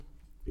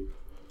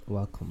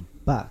welcome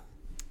back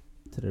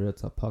to the Real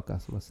Talk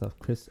Podcast. Myself,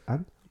 Chris,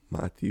 and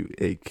Matthew,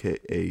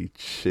 aka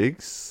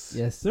Chigs.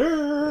 yes,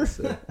 sir. Yes,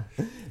 sir.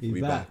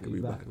 We back.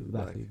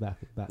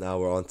 Now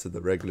we're on to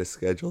the regular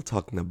schedule,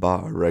 talking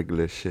about our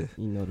regular shit.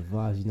 You know the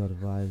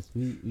vibes.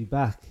 We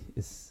back.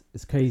 It's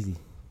crazy.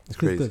 It's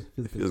crazy.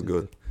 It feels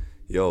good.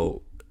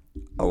 Yo,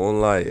 I won't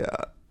lie.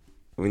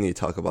 We need to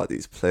talk about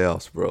these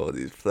playoffs, bro.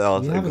 These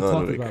playoffs are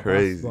going to be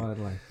crazy.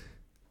 In like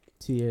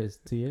 2 years.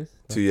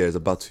 2 years,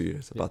 about 2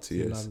 years, about 2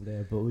 years.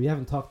 There, but we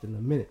haven't talked in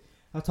a minute.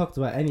 I've talked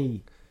about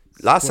any.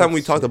 Last time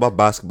we talked about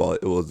basketball,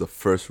 it was the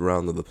first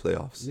round of the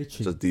playoffs.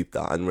 Literally. Just deep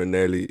down, and we're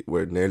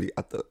nearly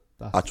at the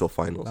actual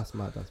finals. That's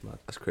mad.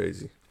 That's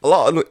crazy. A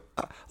lot of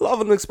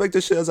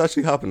unexpected shit has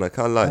actually happened. I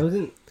can't lie.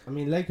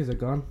 Lakers are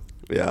gone.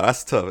 Yeah,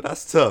 that's tough. That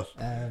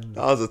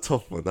was a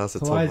tough one.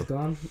 Kawhi's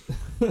gone.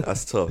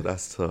 That's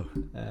tough.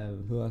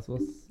 Who else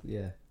was?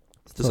 Yeah.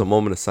 Just a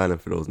moment of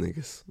silence for those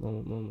niggas.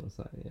 Moment of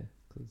silence, yeah.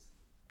 Because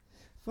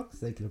fuck's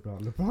sake,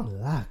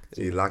 LeBron lacked.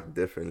 He lacked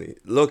differently.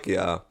 Look,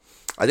 yeah.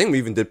 I think we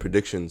even did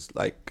predictions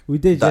like we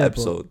did that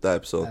episode. Do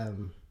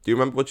you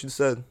remember what you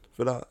said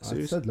for that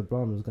series? I said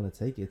LeBron was gonna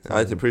take it.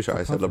 I'm pretty sure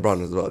I said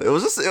LeBron as well. It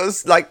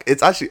was like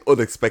it's actually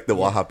unexpected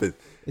what happened.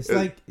 It's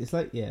like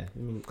yeah. I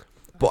mean,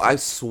 but I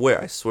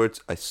swear. Let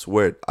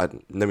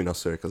me not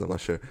swear because I'm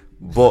not sure.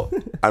 But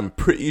I'm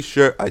pretty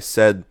sure I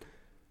said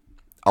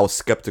I was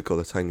skeptical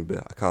a tiny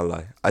bit. I can't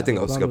lie. I think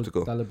I was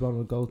skeptical that LeBron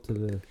would go to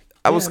the.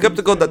 I was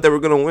skeptical that they were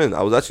gonna win.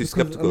 I was actually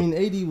skeptical. I mean,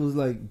 AD was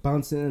like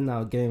bouncing in and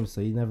out of games, so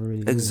he never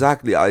really.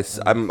 Exactly.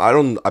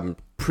 I'm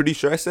pretty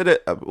sure I said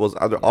it. It was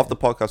either off the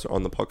podcast or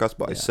on the podcast,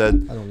 but I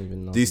said I don't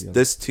even know.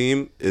 This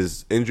team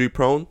is injury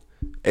prone.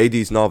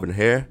 AD's not even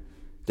here.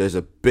 There's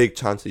a big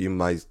chance that you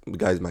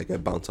guys might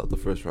get bounced out the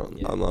first round.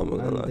 Yeah. I'm not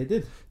gonna lie. They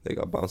did. They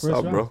got bounced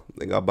out, bro.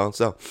 They got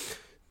bounced out.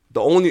 The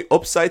only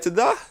upside to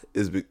that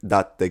is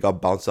that they got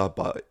bounced out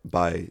by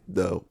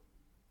the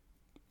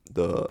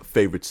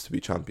favorites to be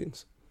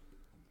champions.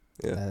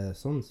 Yeah.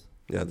 Suns.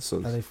 Yeah, the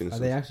Suns. Are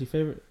they actually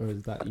favorite, or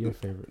is that your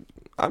favorite?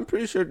 I'm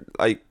pretty sure.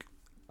 Like,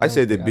 I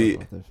say they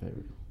beat.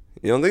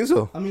 You don't think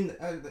so? I mean,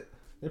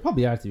 they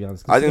probably are, to be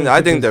honest.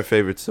 I think they're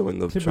favorites to win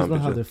the Clippers championship.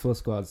 don't have their full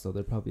squad, so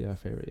they probably are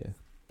favorite. Yeah.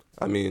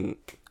 I mean,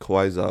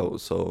 Kawhi's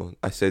out, so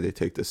I say they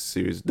take this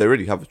series. They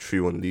already have a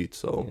 3-1 lead,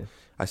 so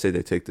I say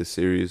they take this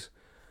series.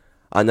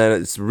 And then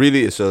it's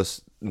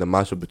just the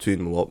matchup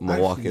between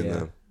Milwaukee and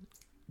them.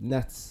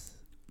 Nets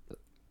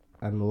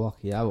and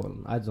Milwaukee. I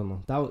don't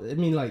know.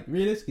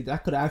 Realistically,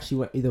 that could have actually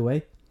went either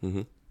way.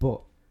 Mm-hmm.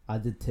 But I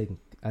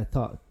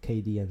thought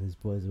KD and his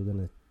boys were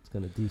gonna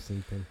do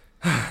something.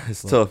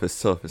 It's tough. The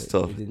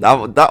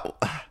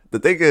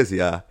thing is,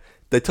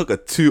 they took a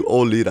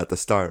 2-0 lead at the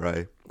start,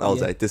 right? I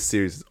was like, this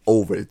series is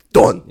over. It's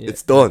done. Yeah.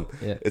 It's done.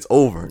 Yeah. It's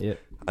over. Yeah.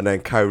 And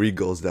then Kyrie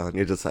goes down.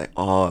 You're just like,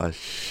 oh,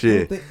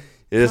 shit.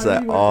 You're just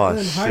like, oh,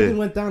 shit. Harden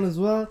went down as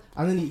well.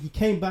 And then he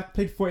came back,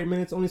 played 40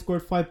 minutes, only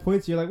scored 5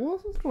 points. You're like,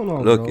 what's going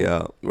on, Look, bro?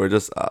 yeah. We're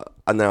just...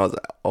 and then I was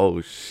like, oh,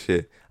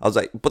 shit. I was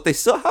like, but they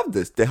still have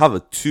this. They have a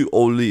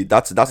 2-0 lead.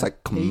 That's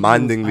like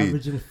commanding lead.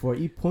 Averaging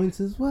 40 points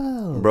as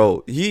well.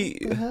 Bro,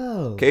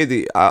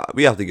 KD,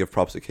 we have to give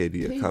props to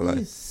KD. KD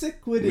is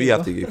sick with it. We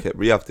have to give props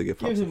to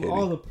KD. Give him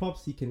all the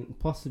props he can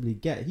possibly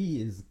get.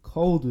 He is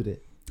cold with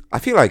it. I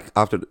feel like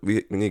after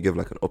we need to give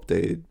like an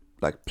update,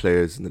 like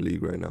players in the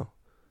league right now,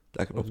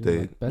 like an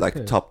update,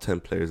 like top 10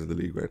 players in the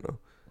league right now.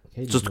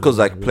 KD just because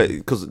the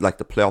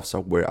playoffs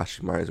are where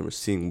Ashley Myers and we're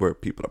seeing where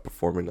people are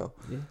performing now.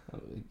 Yeah, I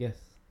guess.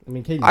 I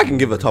mean, KD. I can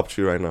give a top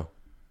 3 right now.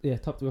 Yeah,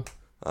 top 2.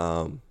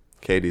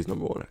 KD's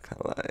number 1. I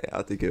can't lie. I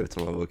have to give it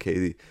to my boy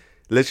KD.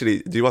 Literally,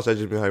 do you watch that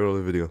Jimmy High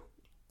Roller video?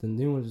 The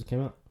new one just came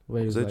out.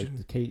 Where it was like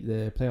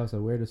the playoffs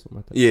are weird or something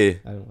like that. Yeah.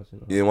 I didn't watch it. No.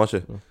 You didn't watch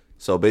it? No.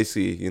 So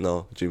basically,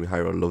 Jimmy High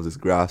Roller loves his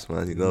grass,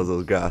 man. He knows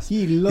those grass.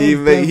 He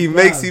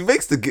makes he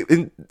makes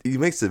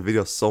the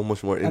video so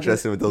much more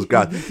interesting with those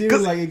grass.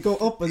 Because like it go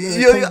up and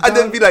then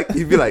then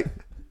he'd be like,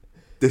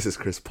 this is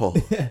Chris Paul.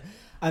 Yeah.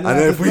 And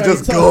then if we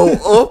just go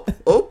up,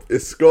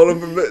 it's scrolling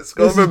for a bit.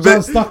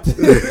 John Stockton.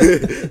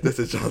 This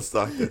is John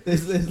Stockton.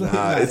 It's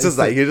just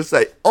like, you're just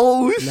like,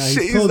 oh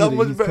shit, he's that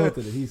much better.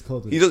 He's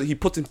cold. He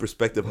puts in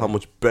perspective how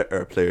much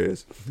better a player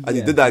is. And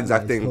he did that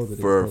exact thing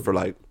for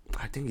like,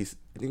 I think it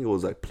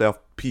was like playoff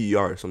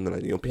PER or something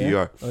like, PER.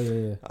 Yeah? Oh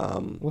yeah.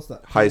 What's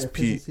that? Highest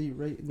P.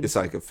 It's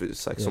like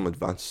some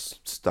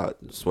advanced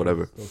stats,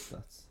 whatever.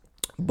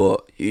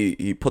 But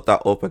he put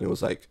that up and it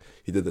was like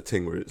he did the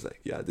thing where it's like,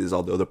 these are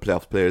all the other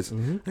playoff players.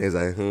 Mm-hmm. And he's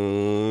like,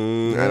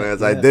 and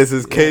it's like, this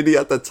is KD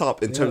at the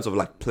top in terms of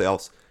like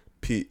playoffs.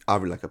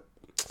 Average like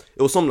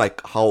it was something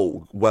like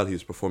how well he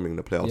was performing in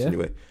the playoffs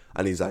anyway.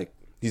 And he's like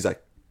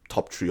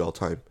top 3 all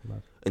time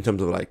in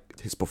terms of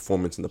like his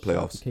performance in the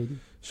playoffs.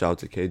 Shout out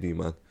to KD,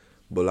 man.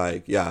 But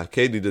like,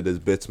 KD did his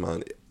bits,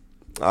 man.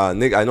 I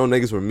know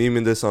niggas were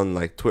memeing this on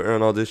like Twitter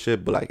and all this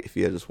shit, but like if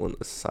he had just won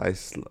a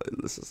size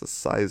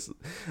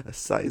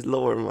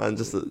lower, man,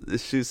 the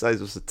shoe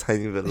size was a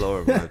tiny bit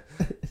lower, man.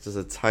 Just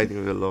a tiny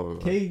bit lower,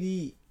 man.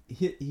 KD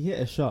he hit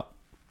a shot,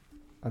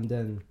 and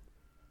then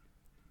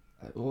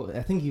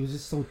I think he was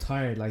just so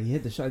tired. Like he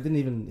hit the shot, it didn't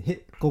even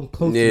go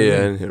close. Yeah, I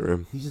didn't hit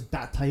rim. He's just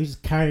that tired. He's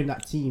just carrying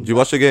that team. Did you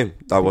watch the game?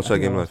 I watched that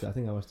game live. I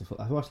think I watched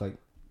I watched like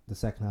the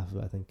second half of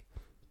it. I think,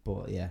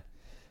 but yeah,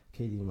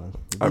 KD, man.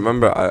 I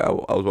remember I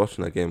was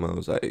watching that game and I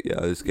was like, yeah,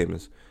 this game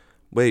is.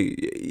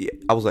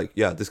 I was like,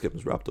 yeah, this game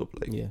is wrapped up.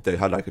 Like they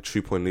had like a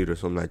 3-point lead or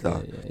something like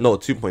that. No, a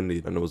 2-point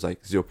lead, and it was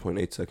like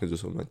 0.8 seconds or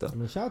something like that. I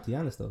mean, shout out to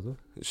Giannis though.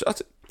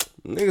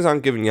 Niggas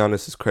aren't giving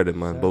Giannis his credit,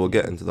 man. But we'll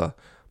get into that.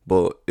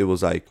 But it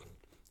was like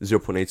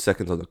 0.8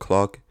 seconds on the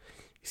clock.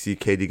 You see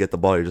KD get the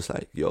ball, you're just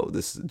like, yo,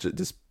 this.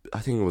 I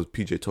think it was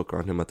PJ Tucker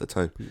on him at the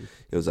time.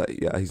 It was like,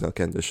 yeah, he's not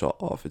getting the shot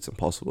off. It's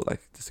impossible.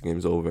 Like, this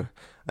game's over.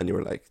 And you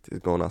were like, he's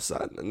going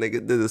outside. And the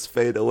nigga did his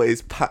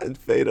his patent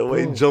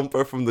fadeaway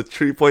jumper from the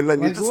 3-point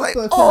line. You're just like,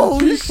 oh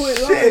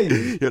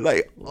shit. You're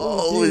like,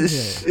 oh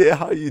shit.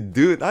 How you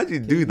do it? How'd you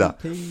do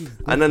that?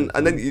 And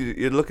then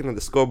you're looking at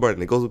the scoreboard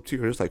and it goes up to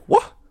you. You're just like,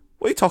 what?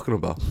 What are you talking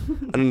about?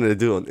 And then they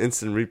do an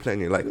instant replay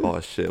and you're like, oh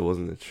shit, it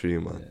wasn't a 3,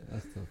 man. Yeah,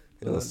 that's tough.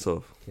 Yeah, that's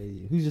tough.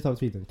 KD. Who's your top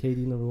 3 then?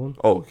 KD number 1?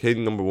 Oh,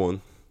 KD number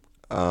 1.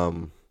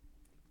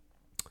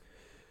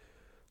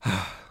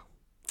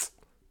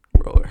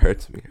 Bro, it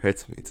hurts me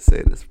to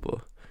say this, but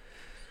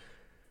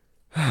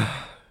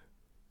I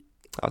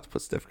have to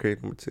put Steph Curry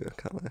number 2.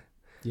 I can't lie.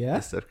 Yeah,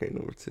 Steph Curry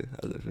number 2.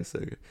 I was just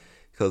saying,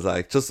 because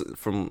like just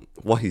from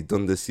what he's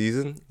done this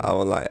season, I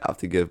would like have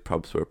to give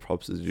props where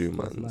props is due,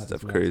 man.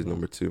 Steph Curry is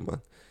number 2,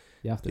 man.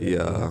 You have to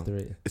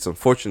rate it. It's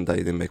unfortunate that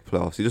he didn't make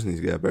playoffs. He just needs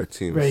to get a better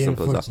team. Very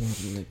simple as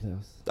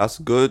that. That's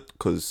good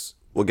because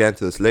we'll get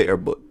into this later,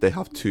 but they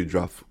have 2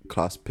 draft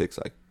class picks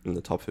like in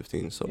the top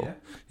 15. So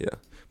yeah.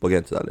 We'll get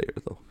into that later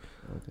though.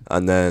 Okay.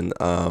 And then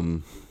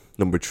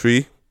number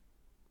 3,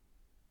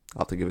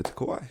 I'll have to give it to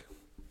Kawhi.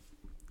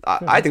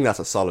 I think that's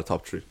a solid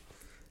top 3.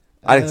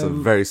 I think it's a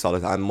very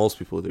solid, and most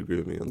people would agree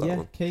with me on that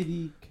one. Yeah,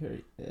 KD,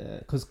 Curry,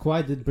 because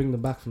Kawhi did bring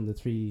them back from the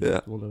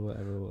 3-1 or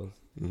whatever it was.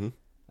 Mm-hmm.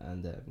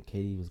 And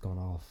KD was gone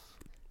off.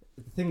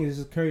 The thing is,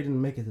 just Curry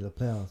didn't make it to the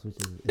playoffs, which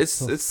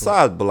is it's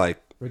sad, but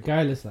like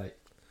regardless, like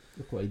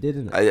look what he did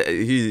in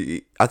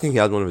it. I think he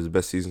had one of his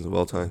best seasons of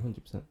all time.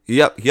 100%. He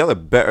had a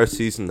better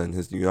season than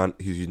his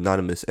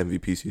unanimous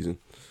MVP season.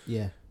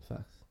 Yeah,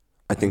 facts.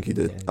 I think he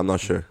did. I'm not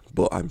sure,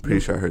 but I'm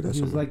pretty sure I heard that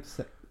somewhere.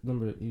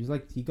 He was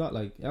like he got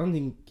like I don't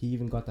think he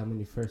even got that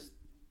many first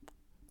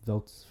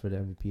votes for the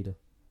MVP though.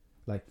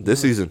 Like this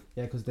season.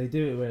 Yeah, because they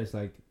do it where it's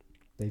like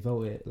they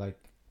vote it like.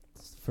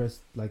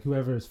 First, like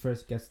whoever is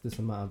first gets this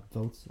amount of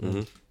votes.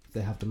 If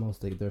they have the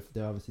most, they're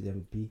obviously the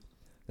MVP.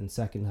 And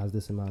second has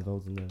this amount of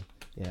votes, and then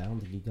I don't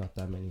think he got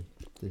that many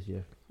this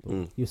year.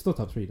 He was still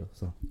top 3 though.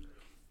 So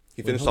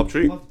he finished top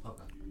 3.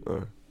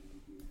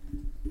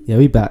 Yeah,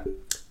 we back.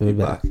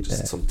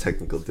 Just some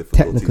technical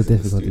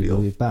difficulties.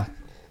 We'll be back.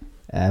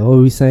 What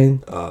were we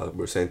saying?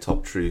 We're saying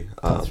top 3.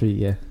 Top 3,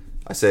 yeah.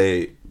 I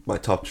say my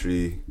top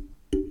 3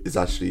 is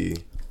actually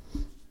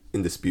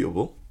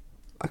indisputable.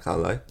 I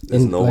can't lie.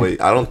 There's no way.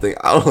 I don't.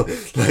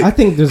 I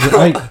think there's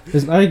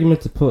an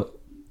argument to put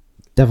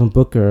Devin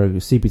Booker or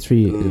CP3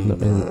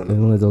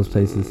 in one of those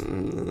places.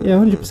 Yeah,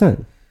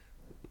 100%.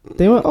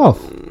 They went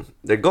off.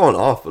 They're going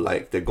off,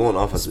 like they're going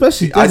off as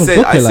especially a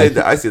team.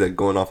 I say they're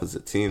going off as a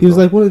team. He was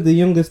like one of the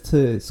youngest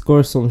to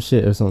score some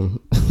shit or something.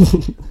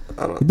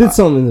 He did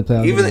something in the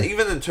playoffs.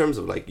 Even in terms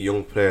of like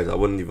young players, I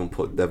wouldn't even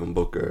put Devin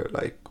Booker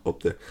like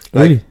up there.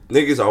 Like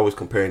niggas are always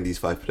comparing these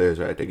 5 players,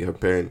 right? They're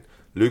comparing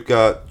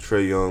Luka,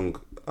 Trae Young,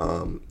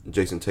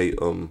 Jason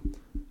Tatum,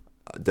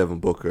 Devin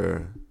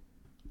Booker,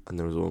 and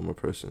there was one more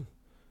person.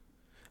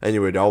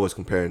 Anyway, they're always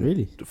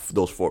comparing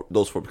those four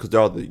because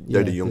they're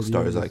the young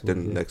stars. Like they're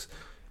the next.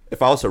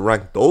 If I was to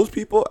rank those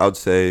people, I would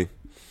say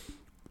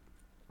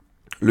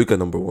Luka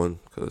number 1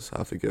 because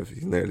I forgive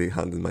he's nearly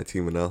handed my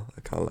team an L.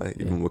 I can't lie,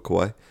 even with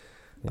Kawhi.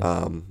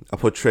 Yeah. I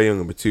put Trae Young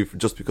number 2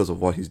 just because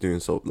of what he's doing.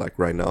 So like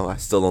right now, I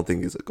still don't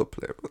think he's a good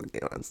player.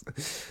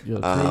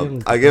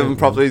 I give him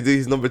probably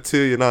he's number 2.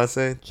 You know what I'm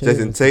saying?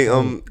 Jason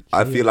Tatum,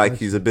 I feel like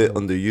he's a bit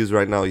underused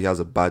right now. He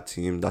has a bad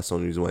team. That's the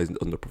only reason why he's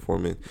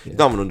underperforming. He's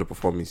not even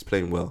underperforming. He's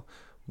playing well,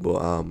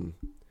 but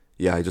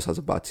he just has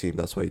a bad team.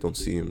 That's why you don't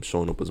see him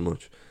showing up as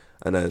much.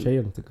 And then Trae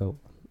Young to go.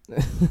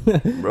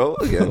 Bro,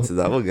 we'll get into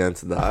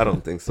that. I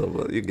don't think so,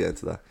 but you get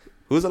into that.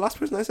 Who was the last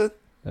person I said?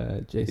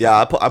 Jason. Yeah,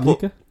 I put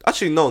Luka?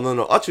 Actually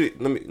no. Actually,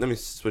 let me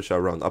switch that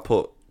around. I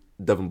put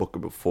Devin Booker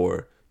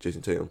before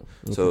Jason Tatum.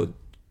 Okay. So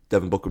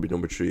Devin Booker would be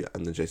number 3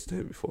 and then Jason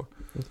Tatum before.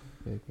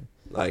 Okay.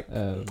 Like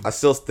I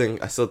still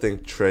think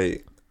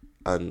Trae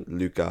and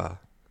Luka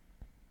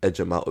edge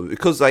him out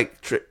because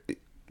like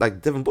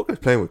Devin Booker's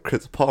playing with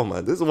Chris Paul,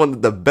 man. This is one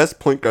of the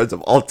best point guards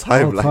of all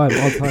time. All time.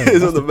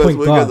 He's one of the best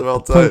point guards of all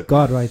time. Point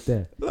guard right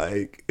there.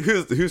 Like,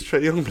 who's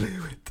Trae Young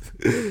playing with?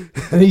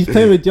 And he's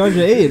playing with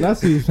DeAndre Ayton.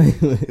 That's who he's playing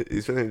with.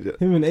 He's playing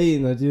with him and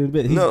Ayton are doing a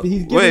bit.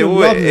 He's giving him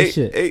love and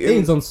shit.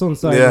 Ayton's on Sun's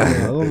side.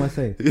 Yeah. What am I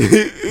saying?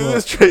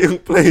 Who's Trae Young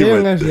playing with? Trae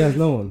Young actually has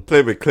no one.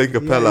 Playing with Clint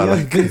Capella.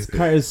 He has Vince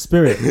Carter's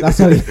spirit. That's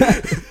how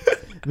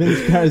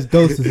Vince Carter's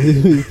ghost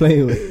is who he's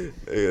playing with.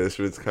 Yeah,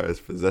 Vince Carter's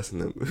possessing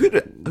him. Who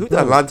did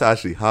Atlanta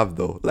actually have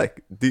though?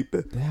 Like deep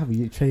bit. They have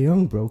Trae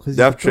Young, bro.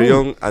 They have Trae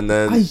Young, and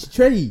then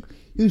Trae.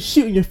 He was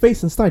shooting your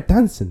face and start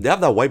dancing. They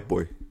have that white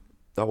boy.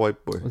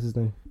 What's his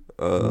name?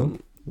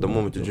 The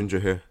one with the ginger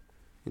hair.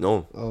 You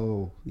know.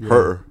 Oh. Yeah.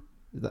 Hurter.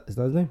 Is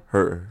that his name?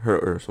 Hurter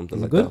or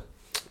something like good? that.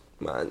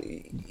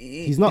 Man,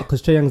 he's not,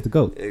 because Trae Young's the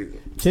GOAT.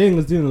 Trae Young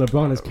was doing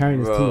Lebron is carrying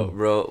his team.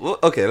 Bro. Well,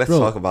 okay, let's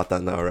talk about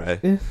that now, right?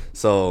 Yeah.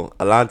 So,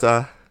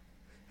 Atlanta,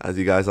 as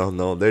you guys all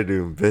know, they're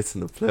doing bits in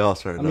the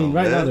playoffs right now. I mean,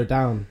 right now they're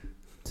down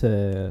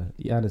to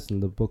Giannis in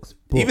the Bucks.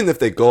 Even if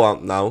they go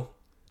out now,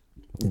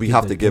 we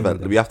have to give. I'm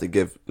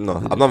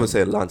not gonna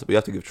say Atlanta, but we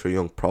have to give Trae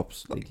Young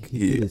props. Like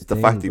the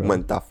fact he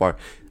went that far.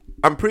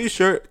 I'm pretty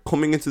sure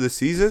coming into the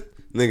season,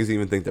 niggas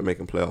even think they're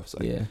making playoffs.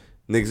 Like, yeah.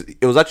 Niggas,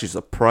 it was actually a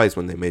surprise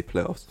when they made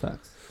playoffs.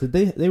 Facts. Did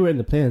they were in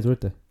the play-ins,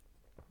 weren't they?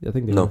 Yeah, I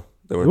think they were. No,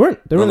 they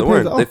weren't. They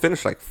weren't. They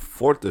finished like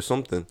 4th or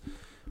something.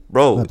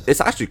 Bro,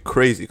 it's actually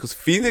crazy because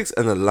Phoenix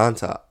and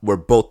Atlanta were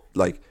both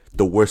like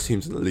the worst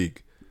teams in the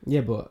league.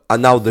 Yeah, but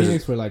and now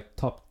Phoenix were like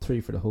top 3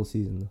 for the whole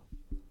season though.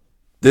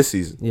 This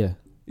season? Yeah.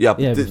 Yeah,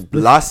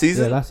 last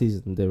season? Yeah, last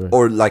season they were.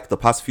 Or like the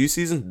past few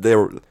seasons, they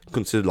were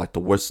considered like the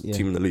worst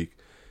team in the league.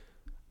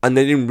 And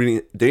they didn't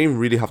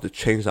really have to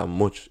change that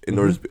much in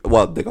order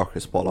to they got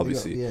Chris Paul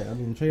obviously. I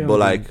mean Trae Young but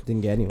like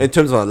didn't get anyone. In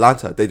terms of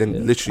Atlanta, they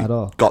didn't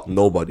literally got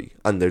nobody,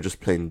 and they're just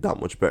playing that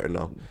much better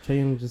now. Trae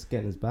Young just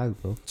getting his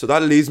bag, bro. So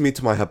that leads me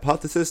to my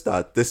hypothesis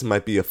that this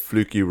might be a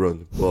fluky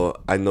run, but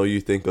I know you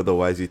think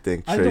otherwise. You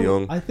think Trae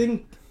Young. I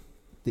think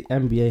the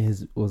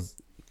NBA was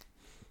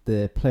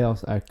the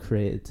playoffs are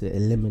created to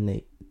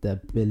eliminate the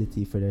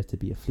ability for there to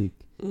be a fluke.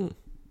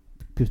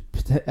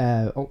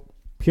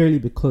 Purely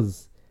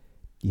because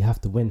you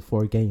have to win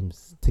 4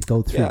 games to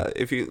go through. Yeah,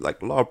 if you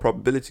like law of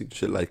probability and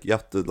shit, like you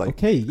have to like.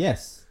 Okay,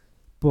 yes,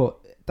 but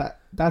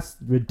that's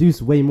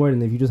reduced way more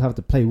than if you just have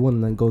to play one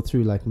and then go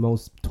through like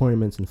most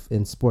tournaments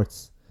in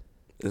sports.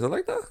 Is it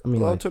like that? I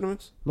mean, a lot of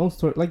tournaments.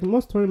 Most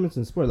tournaments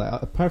in sport,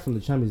 like apart from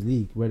the Champions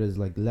League, where there's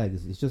like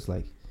legs, it's just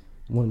like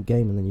one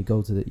game and then you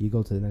go to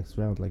the next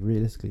round. Like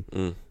realistically,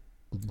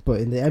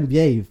 but in the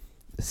NBA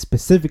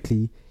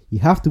specifically, you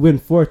have to win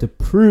 4 to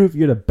prove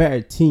you're the better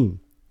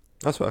team.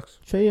 That's facts.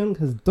 Trae Young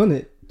has done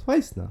it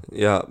twice now.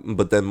 Yeah,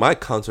 but then my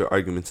counter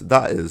argument to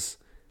that is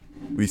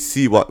we've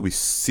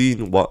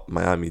seen what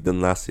Miami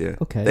done last year.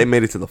 Okay. They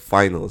made it to the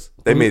finals.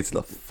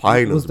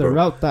 Was the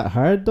route that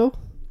hard though?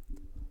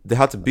 They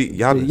had to beat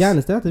Giannis.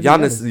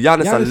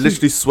 Giannis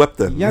literally swept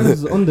them.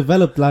 Giannis was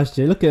undeveloped last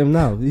year. Look at him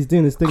now. He's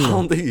doing his thing. I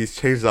don't think he's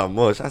changed that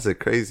much. That's a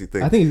crazy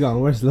thing. I think he's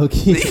gotten worse, low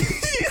key.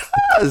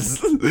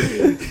 Yes.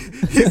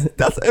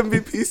 That's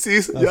MVP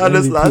season.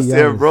 Giannis last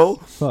year,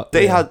 bro.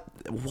 They had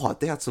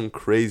some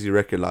crazy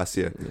record last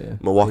year. Yeah,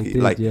 Milwaukee.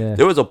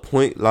 There was a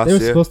point last year.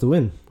 They were supposed to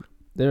win.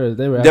 They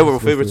were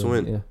favorites to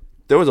win. Yeah.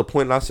 There was a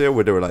point last year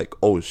where they were like,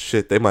 "Oh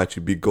shit, they might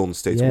actually beat Golden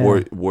State's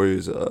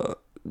Warriors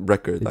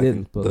record." They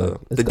didn't.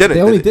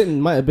 They only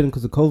didn't. Might have been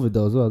because of COVID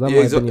though as well. That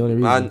might have been the only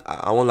reason.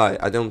 I won't lie.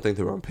 I don't think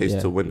they were on pace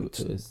to win,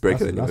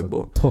 break it anyway.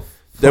 But tough.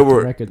 They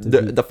were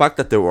the fact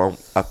that they were on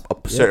a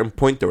certain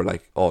point. They were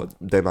like, "Oh,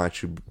 they might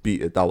actually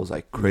beat it." That was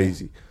like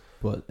crazy.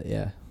 But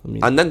yeah. I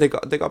mean, and then they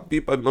got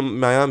beat by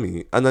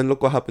Miami, and then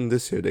look what happened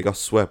this year. They got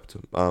swept.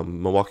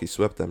 Milwaukee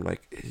swept them.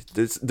 Like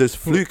this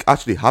fluke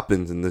actually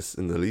happens in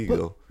the league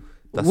though.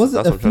 That's what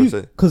I'm trying to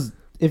say. Because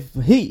if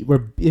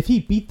he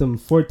beat them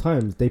 4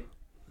 times, they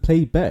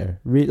played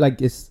better.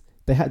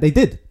 They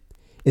did.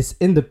 It's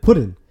in the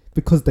pudding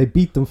because they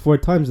beat them 4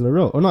 times in a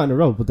row, or not in a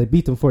row, but they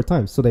beat them 4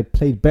 times, so they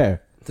played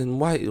better. Then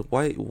why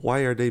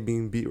are they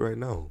being beat right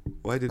now?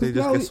 Why did they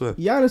just get swept?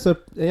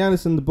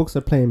 Giannis and the Bucks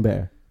are playing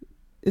better.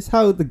 It's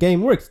how the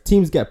game works.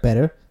 Teams get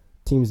better.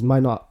 Teams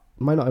might not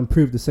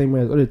improve the same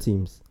way as other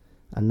teams.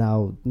 And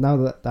now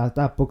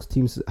that Bucks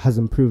team has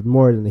improved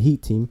more than the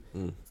Heat team,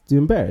 it's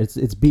doing better.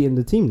 It's beating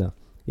the team now.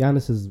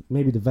 Giannis has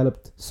maybe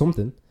developed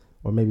something,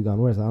 or maybe gone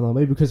worse. I don't know.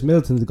 Maybe Chris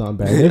Middleton's gotten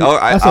better.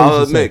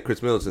 I'll admit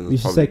Chris Middleton. You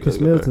should say Chris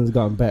Middleton's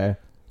gotten better,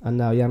 and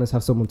now Giannis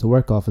have someone to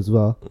work off as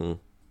well.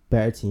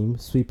 Better team,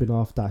 sweeping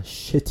off that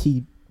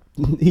shitty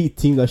Heat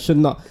team that should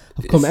not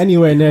have come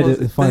anywhere near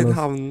the finals.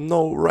 They have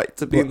no right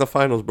to be in the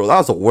finals, bro. That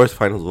was the worst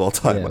finals of all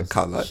time. I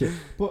can't lie.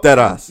 Dead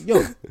ass.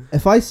 Yo,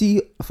 if I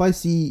see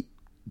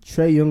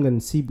Trae Young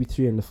and CB3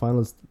 in the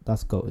finals,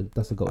 that's a goal.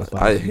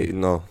 I hate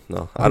no.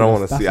 I don't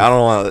want to see. I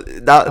don't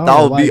want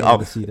that would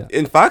be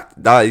in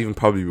fact, that even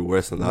probably be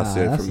worse than last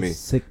year for me.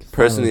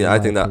 Personally, I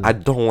think that I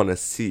don't want to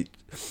see.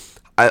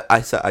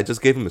 I said I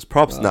just gave him his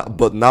props now,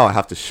 but now I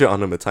have to shit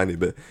on him a tiny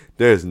bit.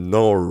 There is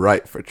no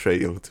right for Trae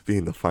Young to be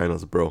in the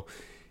finals, bro.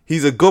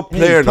 He's a good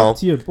player now. Talk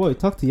to your boy.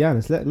 Talk to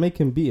Giannis. Make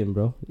him beat him,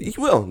 bro. He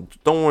will.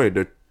 Don't worry.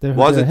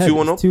 Was it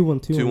 2-1 up?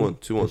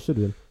 2-1. Should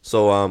win.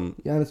 So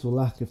Giannis will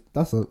laugh if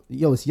that's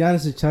it's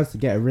Giannis' chance to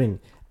get a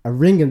ring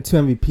and 2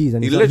 MVPs,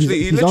 and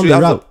he's on the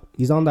route.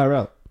 He's on that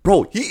route.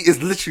 Bro, he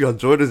is literally on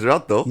Jordan's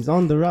route, though. He's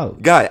on the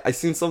route. Guy, I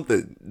seen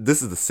something.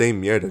 This is the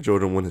same year that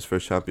Jordan won his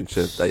first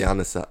championship. That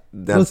Giannis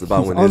danced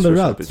about winning his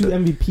first championship.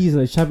 2 MVPs in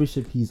a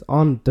championship. He's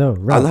on the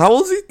route. And how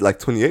old is he? Like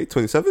 28,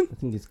 27? I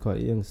think he's quite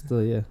young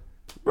still, yeah.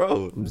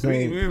 Bro,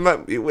 we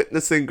might be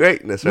witnessing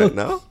greatness right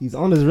now. He's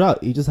on his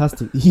route. He just has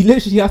to. He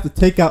literally has to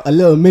take out a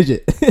little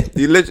midget.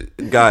 You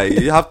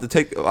have to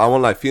take. I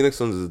won't lie. Phoenix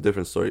Suns is a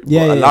different story.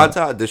 Yeah, but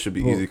Atlanta, this should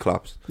be easy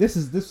claps. This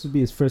would be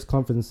his first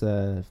conference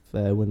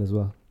win as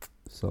well.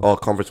 So.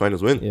 Conference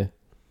finals win. Yeah.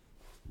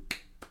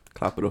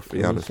 Clap it up for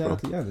Giannis, bro.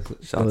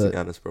 Shout out to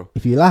Giannis, bro.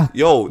 If you laugh,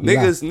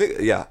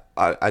 niggas,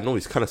 I know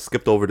he's kind of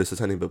skipped over this a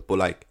tiny bit, but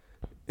like.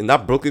 In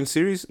that Brooklyn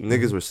series,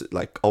 niggas were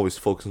like always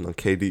focusing on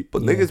KD,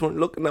 but niggas weren't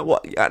looking at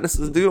what Giannis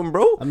is doing,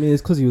 bro. I mean,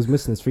 it's because he was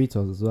missing his free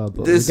throws as well.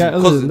 But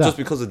just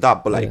because of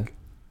that, but like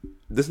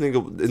this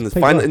nigga in the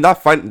final, in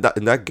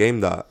that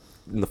game,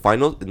 in the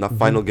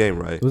final game,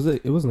 right?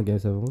 It wasn't a game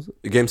 7, was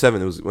it? Game 7,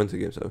 it went to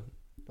game 7.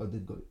 Oh, it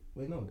did go.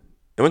 Wait, no.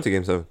 It went to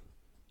game 7.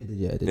 It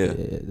did, it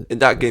did. Yeah. In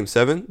that game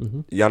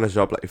 7, Giannis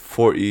dropped like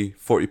 40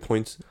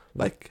 points.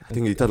 Like I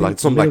think he did like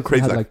something like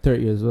crazy, had like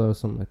 30 as well or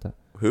something like that.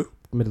 Who?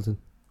 Middleton.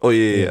 Oh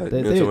yeah.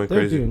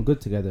 They're doing good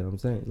together. I'm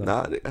saying.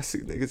 Like, I see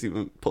niggas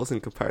even posting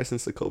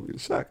comparisons to Kobe and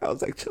Shaq. I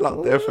was like, chill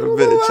out there for a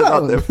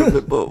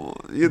bit,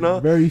 but you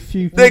know, very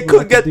few. They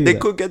could get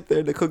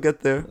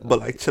there, but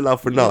like, chill out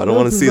for now. I don't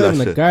want to see that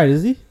shit. A guard,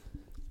 is he?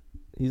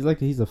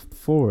 He's a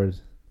forward.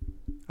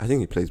 I think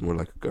he plays more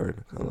like a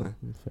guard. I can't lie.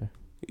 Fair.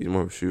 He's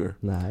more of a shooter.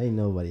 Nah, ain't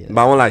nobody.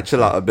 But I want to like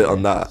chill out a bit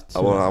on that.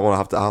 I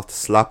want to have to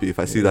slap you if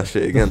I see that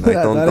shit again. Like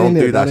don't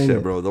do that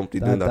shit, bro. Don't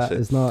be doing that shit.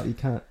 It's not. You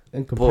can't.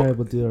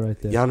 Incomparable deal right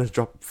there. Giannis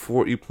dropped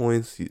 40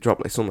 points. He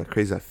dropped like something like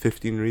crazy, like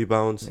 15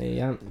 rebounds. Hey,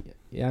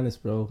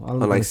 Giannis, bro.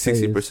 And like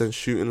 60%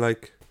 shooting.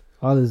 Like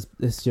all is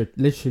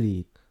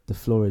literally the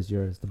floor is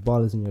yours. The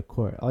ball is in your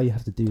court. All you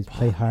have to do is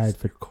play hard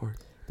for court.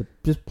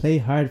 Just play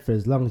hard for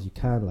as long as you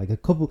can. Like a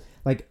couple,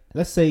 like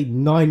let's say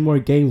 9 more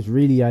games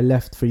really are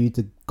left for you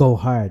to go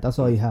hard. That's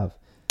all you have.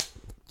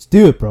 Just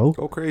do it, bro.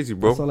 Go crazy,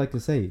 bro. That's all I can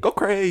say. Go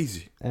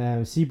crazy.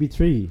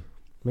 CB3,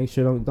 make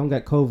sure don't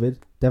get COVID.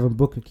 Devin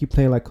Booker, keep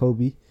playing like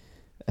Kobe.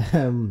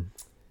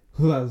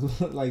 Who else?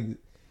 Like,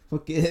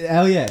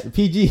 hell yeah,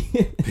 PG.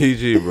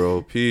 PG,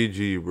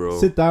 bro.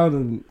 Sit down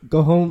and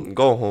go home.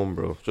 Go home,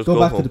 bro. Just go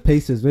back to the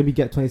Pacers. Maybe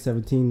get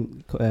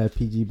 2017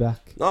 PG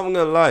back. No, I'm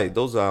gonna lie.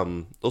 Those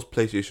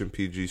PlayStation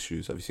PG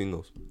shoes. Have you seen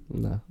those?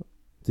 Nah.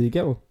 Did you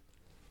get one?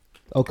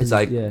 Oh, it's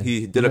like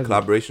he did a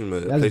collaboration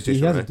with PlayStation.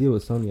 He has a deal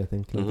with Sony, I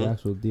think, like the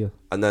actual deal.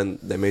 And then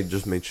they made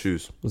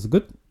shoes. Was it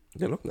good?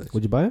 They look nice.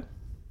 Would you buy it?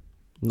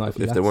 No, if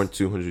they weren't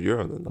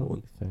 €200, then that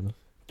one. Fair enough.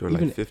 They were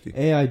like 50.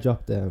 AI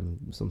dropped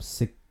some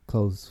sick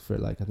clothes for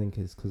like I think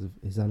it's because of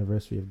his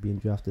anniversary of being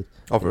drafted.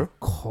 Oh, bro.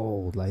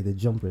 Cold, like the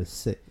jumper is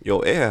sick.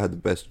 Yo, AI had the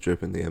best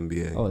drip in the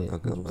NBA. Oh yeah,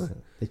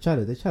 they try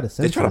to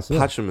censor. They try to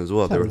patch him as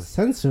well. They were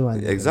censor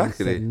man.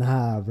 Exactly. Said,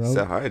 nah, bro. He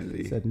said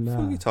hardly. Said nah.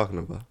 What are you talking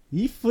about?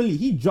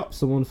 He dropped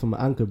someone from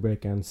an ankle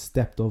breaker and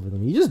stepped over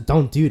them. You just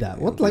don't do that.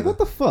 What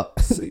the fuck?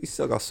 He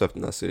still got swept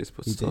in that series,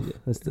 but stuff. Did,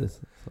 yeah.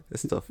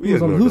 It's tough.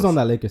 Who's on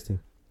that Lakers team?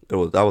 That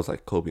was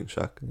like Kobe and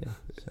Shaq. Yeah.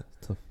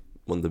 Tough.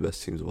 One of the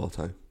best teams of all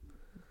time.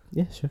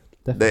 Yeah, sure.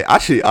 Definitely. They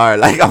actually are.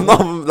 Like I'm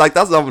not like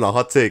that's not even a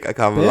hot take. I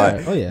can't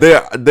lie. Oh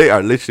yeah. They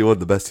are literally one of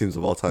the best teams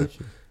of all time.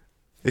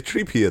 They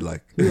treat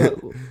like.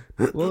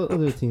 What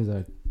other teams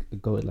are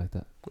goated like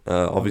that?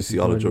 Obviously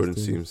all of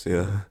Jordan's teams.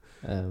 Yeah.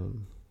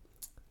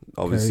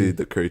 Obviously Curry.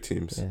 the Curry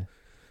teams. Yeah.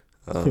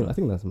 I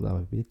think that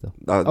might be it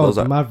though. Those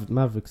the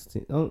Mavericks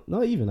team. Oh,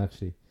 not even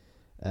actually.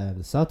 The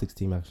Celtics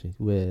team actually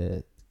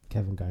with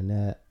Kevin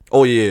Garnett.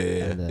 Oh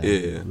yeah.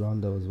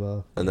 Rondo as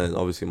well. And then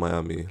obviously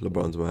Miami.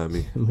 LeBron's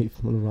Miami.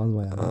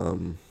 LeBron's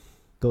Miami.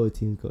 Goat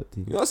team.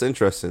 You know what's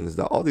interesting is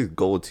that all these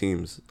gold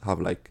teams have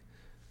like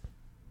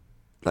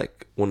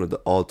one of the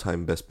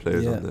all-time best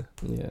players on there.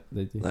 Yeah,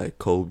 they do. Like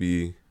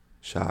Kobe,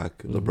 Shaq,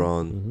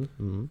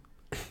 LeBron.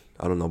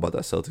 I don't know about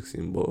that Celtics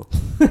team, but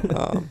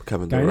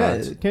Kevin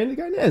Durant.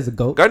 Garnett is a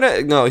GOAT.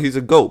 Garnett, no, he's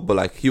a GOAT, but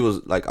like he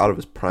was like out of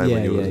his prime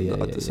when he was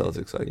at the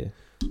Celtics.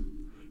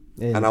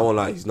 And I won't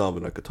lie, he's not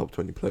even like a top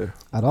 20 player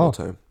at all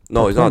time.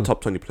 No, he's not a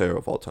top 20 player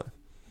of all time.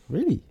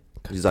 Really?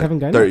 He's like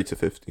 30 to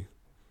 50.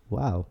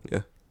 Wow.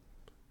 Yeah.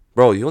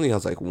 Bro, he only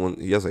has like one.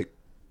 He has like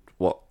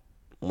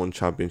one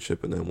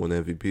championship and then one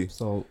MVP.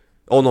 So.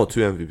 Oh no, 2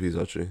 MVPs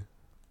actually,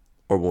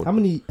 or one. How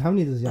many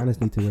does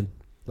Giannis need to win?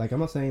 Like I'm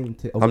not saying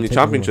to. How many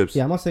championships?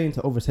 Yeah, I'm not saying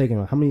to overtake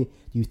him. How many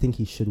do you think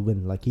he should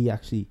win? Like he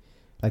actually,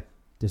 like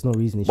there's no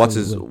reason he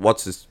should win.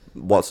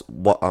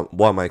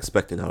 What am I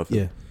expecting out of him?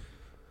 Yeah.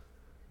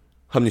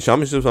 How many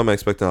championships am I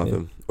expecting out of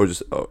him, or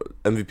just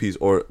MVPs,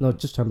 or no,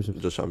 just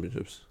championships? Just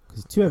championships.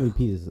 Because 2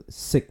 MVPs is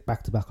sick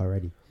back to back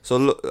already. So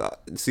look,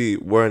 see,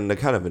 we're in the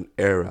kind of an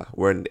era.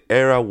 We're in the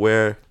era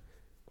where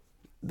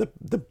the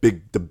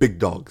big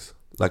dogs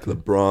like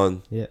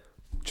LeBron,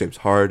 James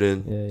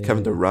Harden,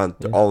 Kevin Durant,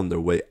 they're all on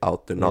their way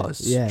out. They're not as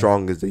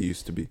strong as they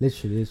used to be.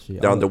 Literally.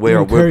 They're on their way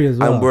out. Curry as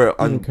well.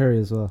 Curry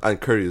as well.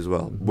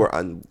 Mm-hmm.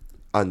 We're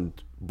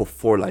and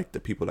before like the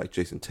people like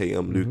Jason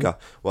Tatum, Luka.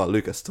 Well,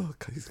 Luka's still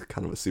he's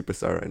kind of a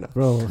superstar right now,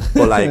 bro.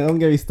 But like, don't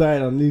get me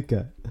started on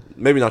Luka.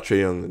 Maybe not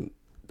Trae Young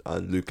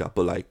Luka,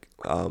 but like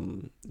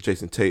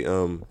Jason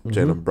Tatum,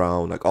 Jaylen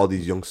Brown, like all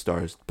these young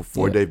stars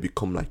before they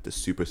become like the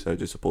superstars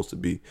they're supposed to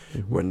be.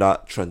 We're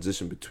not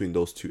transition between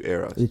those two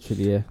eras.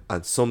 Literally, yeah.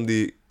 And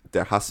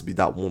there has to be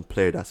that one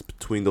player that's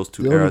between those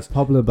two the eras. The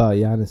problem about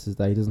Giannis is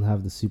that he doesn't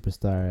have the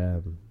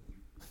superstar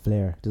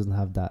flair. Doesn't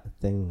have that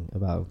thing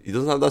about him. He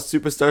doesn't have that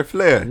superstar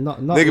flair.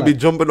 They could be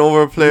jumping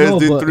over players,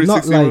 doing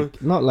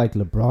 360. Not like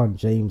LeBron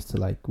James to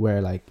like where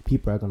like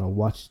people are gonna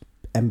watch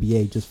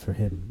NBA just for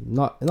him.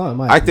 Not in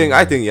my opinion.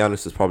 I think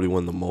Giannis is probably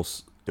one of the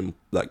most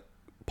like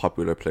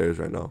popular players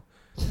right now.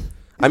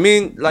 I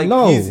mean, like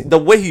the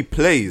way he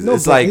plays,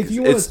 it's like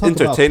it's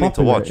entertaining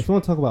to watch. If you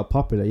want to talk about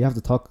popular, you have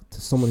to talk to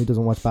someone who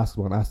doesn't watch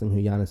basketball and ask them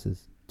who Giannis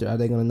is. Are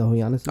they gonna know who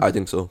Giannis is? I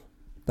think so.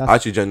 I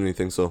actually genuinely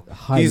think so.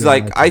 He's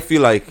like, I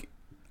feel like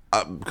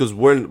because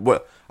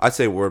I'd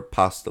say we're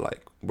past the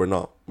like we're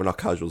not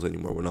casuals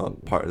anymore. We're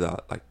not part of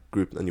that like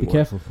group anymore. Be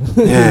careful.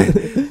 Yeah,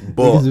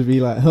 but would be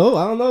like, oh,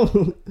 I don't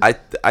know.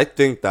 I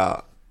think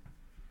that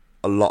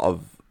a lot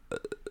of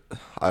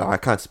I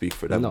can't speak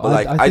for them, but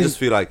like I just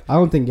feel like I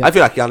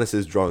feel like Giannis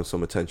is drawing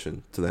some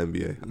attention to the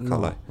NBA. I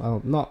can't lie.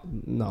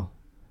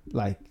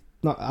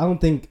 I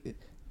don't think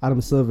Adam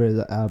Silver is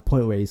at a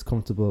point where he's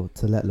comfortable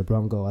to let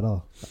LeBron go at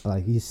all.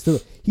 Like he's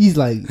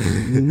like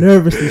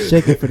nervously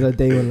shaking for the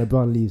day when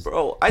LeBron leaves.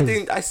 Bro,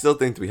 I still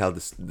think we have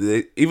this.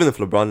 Even if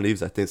LeBron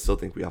leaves, still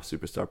think we have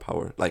superstar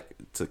power, like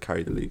to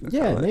carry the league.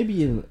 Yeah,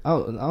 maybe I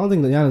don't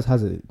think that Giannis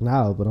has it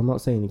now, but I'm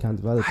not saying he can't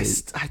develop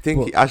it. I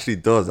think he actually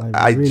does.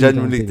 I really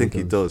genuinely think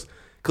he does.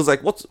 Cause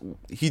like I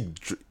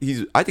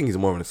think he's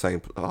more of an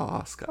exciting.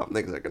 Scott,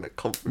 niggas are gonna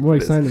come for more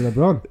exciting than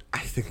LeBron. I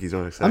think he's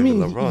more exciting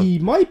than LeBron. He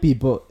might be,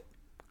 but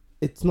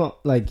it's not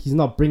like he's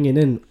not bringing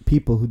in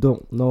people who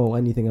don't know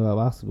anything about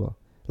basketball.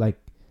 Like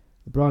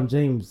LeBron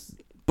James.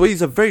 But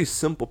he's a very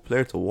simple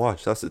player to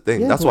watch. That's the thing.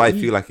 Yeah, that's why I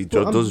feel like he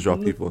does draw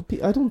people.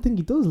 I don't think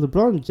he does.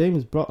 LeBron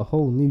James brought a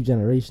whole new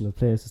generation of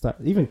players to start.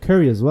 Even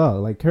Curry as well.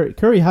 Like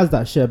Curry has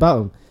that shit about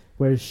him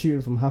where he's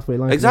shooting from halfway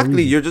line.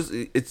 Exactly.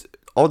 It's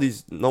all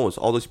these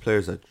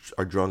players that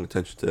are drawing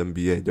attention to the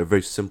NBA. They're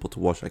very simple to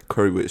watch. Like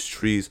Curry with his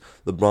trees,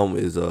 LeBron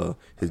with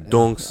his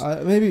dunks.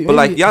 Maybe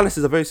like Giannis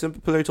is a very simple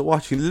player to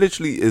watch. He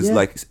literally is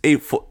like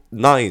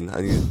 8'9"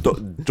 and he's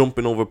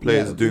jumping over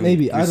players doing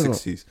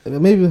 360s.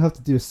 Maybe we'll have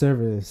to do a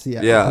survey to see.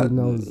 Yeah,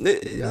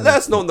 let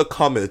us know in the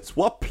comments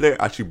what player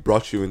actually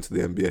brought you into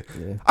the NBA.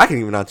 Yeah. I can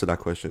even answer that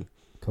question.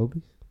 Kobe.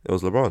 It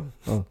was LeBron.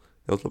 Oh,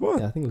 it was LeBron.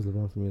 Yeah, I think it was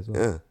LeBron for me as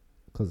well. Yeah,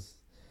 because.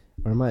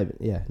 Or it might have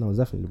been, it was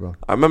definitely LeBron.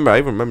 I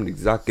even remember the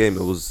exact game.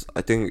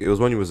 I think it was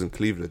when he was in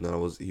Cleveland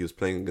and he was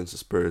playing against the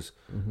Spurs.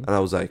 And I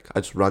was like,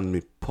 I just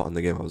randomly put on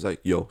the game. I was like,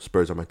 yo,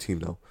 Spurs are my team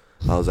now.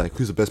 I was like,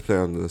 who's the best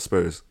player on the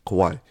Spurs?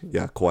 Kawhi.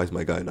 Yeah, Kawhi's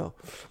my guy now.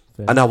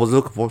 Fair. And I was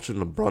looking forward to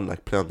LeBron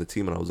like play on the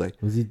team, and I was like,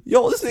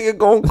 yo, this nigga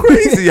going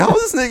crazy. How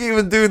is this nigga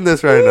even doing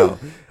this right now?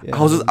 Yeah,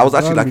 I was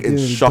actually like in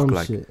shock.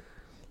 Like shit.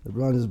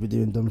 LeBron just be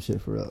doing dumb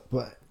shit for real.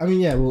 But I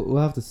mean, yeah, we'll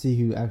have to see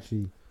who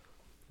actually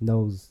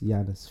knows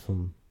Giannis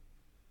from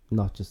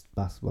not just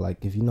basketball.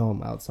 Like if you know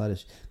him outside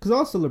of because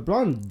also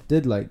LeBron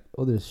did like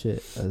other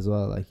shit as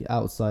well, like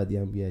outside the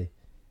NBA.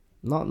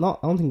 Not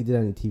I don't think he did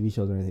any TV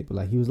shows or anything, but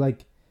like he was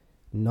like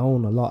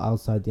known a lot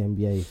outside the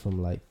NBA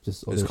from like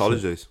just his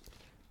college days.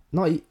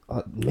 Not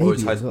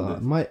maybe as well.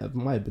 Might have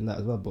been that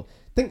as well, but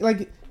think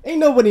like ain't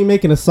nobody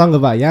making a song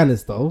about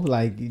Giannis though.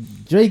 Like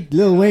Drake,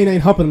 Lil Wayne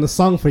ain't hopping on the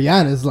song for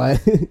Giannis.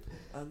 Like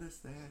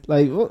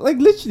like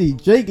literally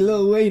Drake,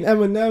 Lil Wayne,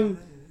 Eminem,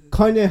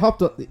 Kanye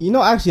hopped up.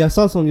 Actually I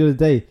saw something the other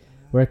day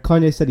where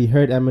Kanye said he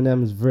heard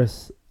Eminem's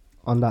verse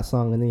on that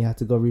song and then he had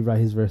to go rewrite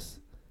his verse.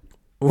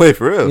 Wait,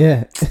 for real?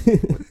 Yeah.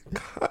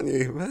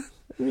 Kanye, man.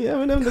 I mean,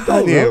 Eminem the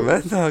Kanye,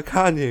 man. No,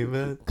 Kanye,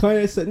 man.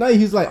 Kanye said, no,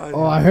 he's like,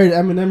 Kanye. I heard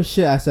Eminem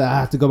shit. I said, I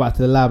have to go back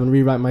to the lab and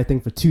rewrite my thing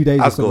for 2 days.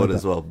 I've got it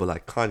as well, but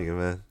like Kanye,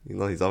 man.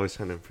 He's always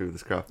trying to improve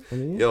his craft. I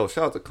mean, yo,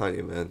 shout out to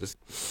Kanye, man.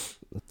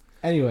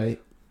 Anyway,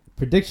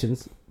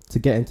 predictions to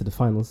get into the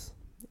finals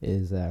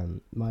is,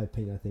 my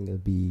opinion, I think it'll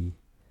be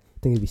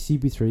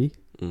CP3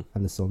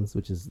 and the Suns,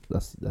 which is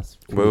that's.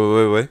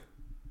 Wait.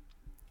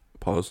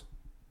 Pause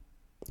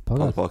the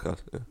podcast.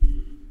 Yeah.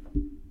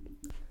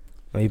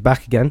 Are you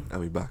back again? Are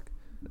we back?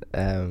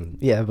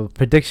 But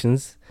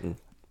predictions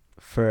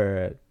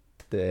for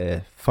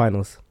the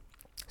finals: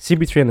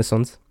 CP3 and the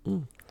Suns,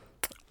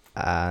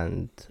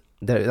 and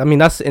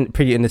that's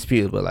pretty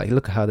indisputable. Like,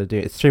 look at how they're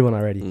doing. It's 3-1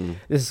 already.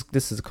 This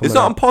is coming. It's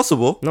not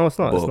impossible. No, it's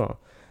not. It's not.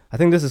 I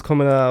think this is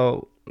coming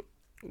out.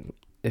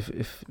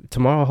 If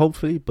tomorrow,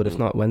 hopefully, but if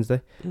not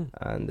Wednesday,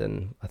 and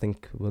then I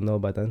think we'll know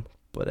by then.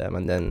 But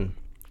and then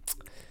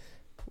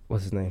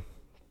what's his name?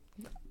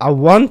 I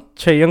want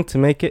Trae Young to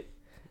make it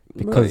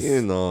because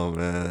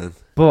man.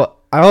 But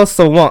I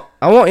also want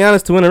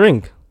Giannis to win a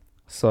ring.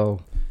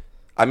 So,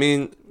 I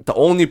mean, the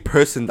only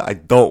person that I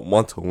don't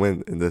want to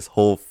win in this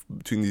whole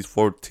between these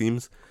 4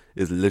 teams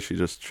is literally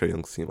just Trae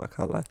Young's team. I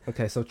can't lie.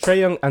 Okay, so Trae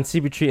Young and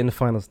CP3 in the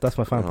finals. That's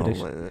my final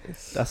prediction.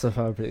 That's my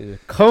final prediction.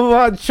 Come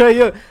on, Trae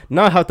Young.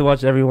 Now I have to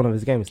watch every one of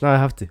his games. Now I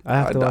have to.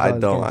 I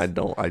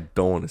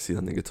don't want to see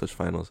that nigga touch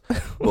finals.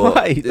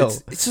 Why?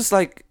 It's just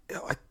like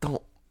I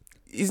don't.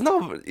 he's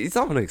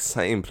not an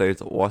exciting player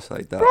to watch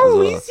like that. Bro,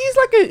 well.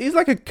 he's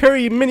like a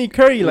Curry, mini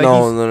Curry. Like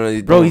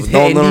no, bro, he's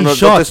hitting these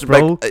shots,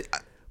 bro.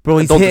 Bro,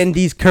 he's hitting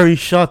these Curry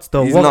shots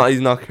though. He's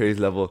not Curry's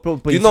level. Bro,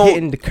 but he's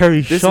hitting the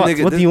Curry shots.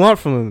 What do you want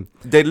from him?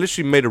 They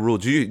literally made a rule.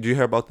 Do you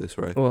hear about this,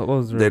 right? What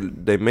was the rule?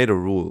 They made a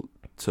rule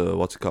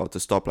to to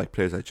stop like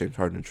players like James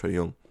Harden and Trae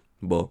Young.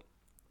 But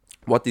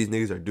what these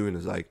niggas are doing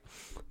is like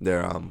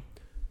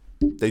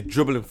they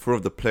dribble in front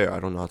of the player.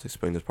 I don't know how to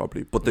explain this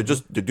properly, but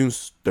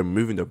they're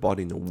moving their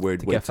body in a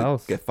weird way to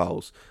get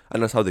fouls,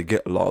 and that's how they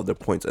get a lot of their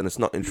points. And it's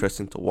not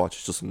interesting to watch;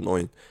 it's just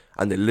annoying.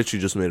 And they literally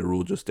just made a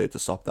rule just there to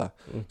stop that.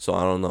 So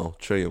I don't know.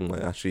 Trae Young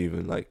might actually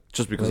even like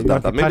just because of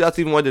that. Maybe that's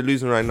even why they're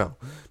losing right now.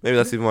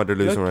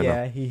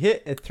 Yeah, he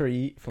hit a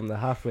 3 from the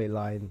halfway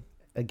line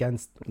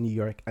against New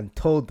York and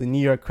told the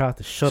New York crowd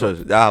to shut up.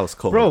 That was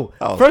cold, bro.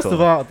 First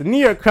of all, the New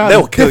York crowd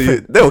they'll kill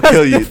you. They'll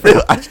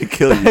actually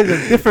kill you. That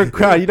is a different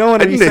crowd. You don't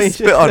want to be saying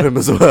shit on him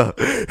as well.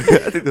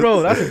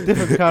 Bro, that's a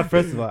different crowd.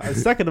 First of all, and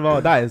second of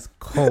all, that is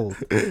cold.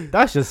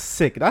 That's just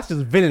sick. That's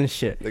just villain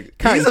shit.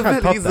 Like, he's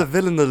a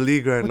villain in the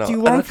league right now. What do you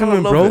want from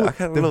him, bro?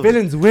 The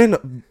villains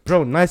win,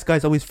 bro. Nice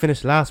guys always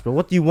finish last, bro.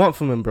 What do you want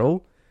from him,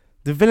 bro?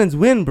 The villains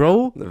win,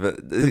 bro. The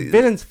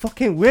villains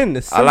fucking win.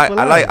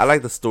 I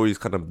like the story he's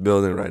kind of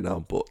building right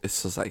now, but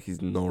it's just like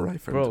he's no right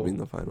for him to be in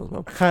the finals,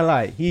 man. Can't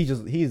lie.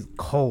 He's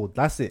cold.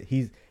 That's it.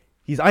 He's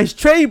Ice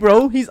Trae,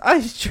 bro. He's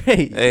Ice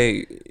Trae.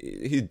 Hey,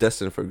 he's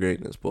destined for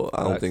greatness, but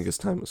I don't think his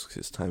time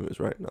is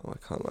right now.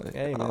 I can't lie.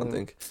 Hey, I don't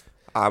think.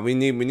 We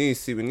need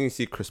to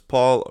see Chris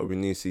Paul, or we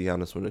need to see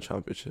Giannis win a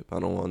championship. I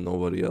don't want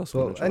nobody else.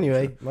 Well,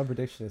 anyway, my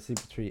prediction is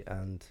CP3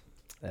 and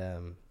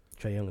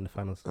Trae Young in the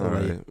finals. All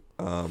right.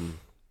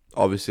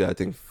 Obviously, I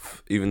think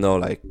even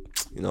though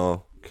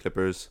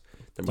Clippers.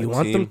 Do you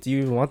want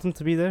them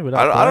to be there?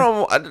 I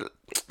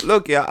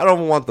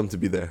don't want them to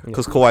be there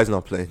because Kawhi's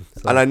not playing,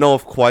 and I know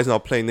if Kawhi's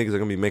not playing, niggas are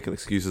gonna be making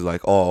excuses like,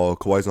 "Oh,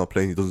 Kawhi's not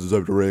playing, he doesn't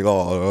deserve the ring."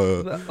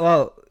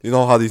 Well, you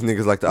know how these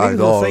niggas like to act.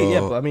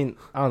 But I mean,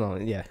 I don't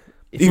know. Yeah,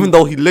 even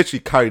though he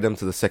literally carried them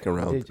to the second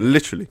round,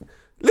 literally,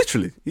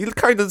 he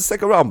carried them to the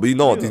second round. But you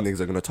know what, these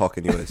niggas are gonna talk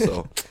anyway,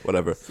 so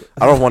whatever.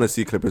 I don't want to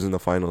see Clippers in the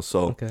finals,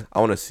 so I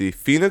want to see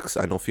Phoenix.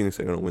 I know Phoenix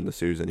are gonna win the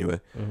series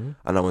anyway, and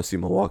I want to see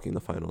Milwaukee in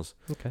the finals.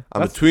 Okay,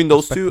 and between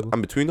those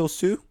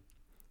two,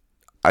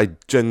 I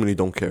genuinely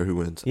don't care who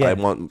wins. Yeah, I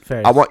want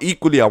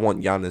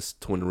Giannis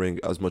to win the ring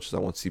as much as I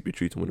want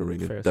CP3 to win the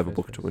ring and Devin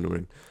Booker to win the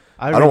ring.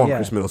 I don't want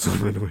Chris Middleton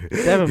to win the ring.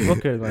 Devin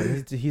Booker,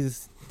 man,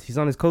 he's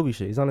on his Kobe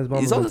shit. He's on his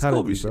mom's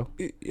mentality, bro.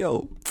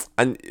 Yo,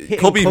 and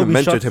Kobe even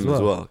mentored him as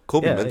well.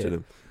 Kobe mentored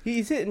him.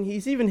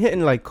 He's even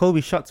hitting like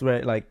Kobe shots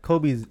where like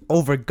Kobe's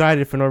over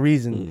guided for no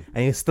reason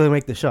and he still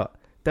make the shot.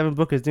 Devin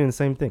Booker's doing the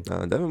same thing.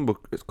 Devin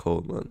Booker is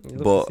cold, man.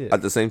 But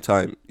at the same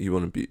time, you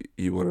wouldn't be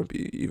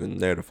even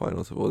near the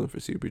finals if it wasn't for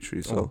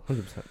CP3. So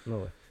 100%, no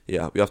way.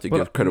 Yeah, we have to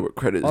give credit where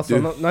credit is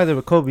due. Neither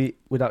with Kobe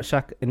without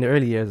Shaq in the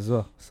early years as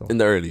well. So in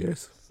the early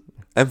years,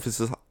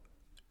 emphasis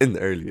in the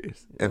early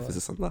years,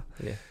 emphasis on that.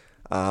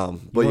 Yeah.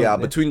 But yeah,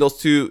 between those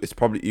two, it's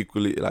probably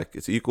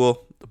it's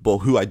equal. But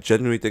who I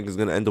genuinely think is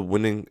gonna end up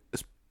winning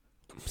is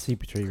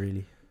CP3.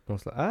 Really.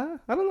 I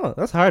don't know.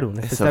 That's a hard one.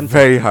 It's a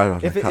very hard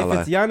one. If it's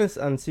Giannis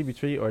and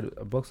CP3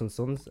 or Bucks and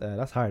Suns,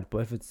 that's hard. But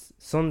if it's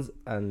Suns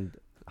and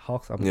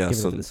Hawks, I'm giving it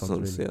to the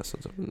Suns. Really. Yeah,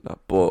 Suns.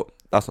 But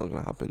that's not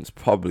gonna happen. It's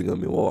probably gonna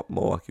be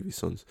Milwaukee v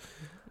Suns.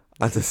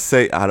 And to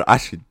say, I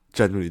actually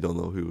genuinely don't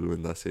know who will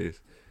win that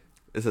series.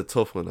 It's a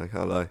tough one. I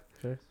can't lie.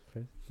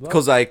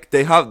 Because like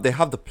they have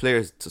the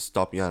players to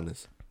stop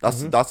Giannis.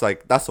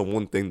 That's the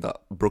one thing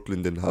that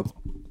Brooklyn didn't have.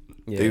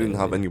 They didn't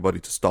have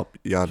anybody to stop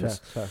Giannis.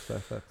 Facts.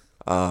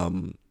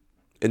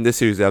 In this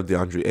series, they have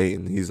DeAndre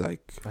Ayton. He's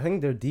like... I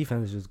think their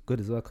defense is just good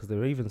as well because they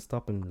were even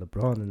stopping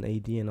LeBron and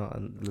AD and all.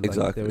 And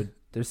exactly.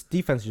 Their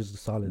defense is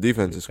just solid.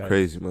 Defense is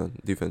crazy, man.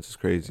 Defense is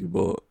crazy,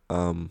 but...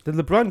 Did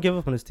LeBron give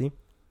up on his team?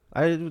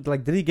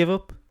 Did he give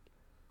up?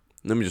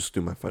 Let me just do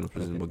my final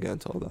prediction. We'll get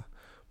into all that.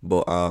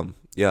 But,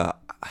 yeah,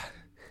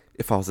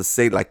 if I was to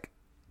say, like,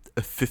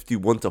 a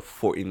 51 to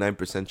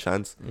 49%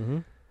 chance,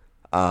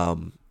 I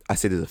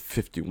say there's a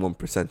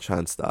 51%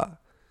 chance that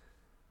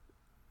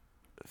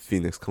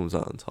Phoenix comes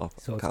out on top.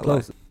 So it's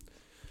close.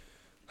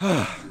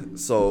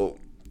 So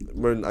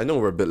I know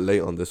we're a bit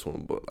late on this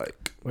one, but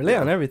like we're late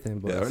on everything.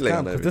 But we're late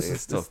on everything.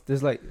 It's tough.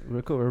 There's like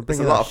we're bringing there's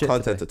a lot of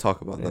content to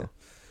talk about now.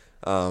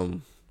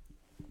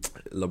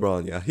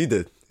 LeBron, he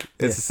did.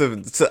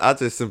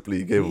 Simply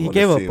he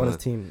gave up on his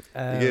team.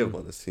 He gave up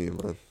on his team,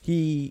 man.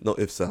 No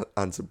ifs,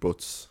 ands, or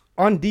buts.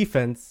 On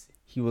defense,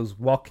 he was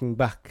walking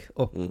back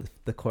up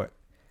the court,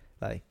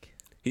 like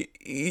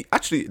he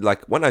actually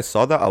like when I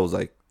saw that I was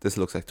like, this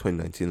looks like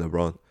 2019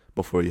 LeBron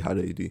before he had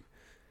AD.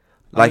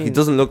 Like, he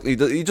doesn't look... He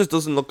just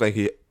doesn't look like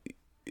he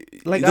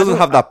doesn't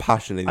have that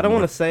passion anymore. I don't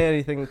want to say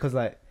anything because,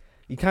 like,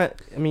 you can't...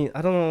 I mean,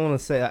 I don't want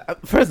to say...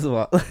 First of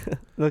all,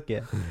 look,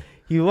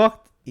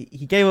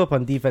 he gave up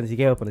on defense. He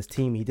gave up on his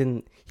team.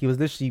 He was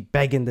literally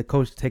begging the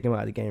coach to take him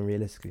out of the game,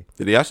 realistically.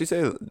 Did he actually say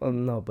that? Well,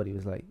 no, but he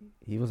was like...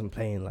 He wasn't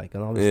playing, like...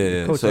 And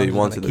obviously, the coach so he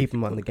wanted to keep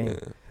him on the game.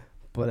 Yeah.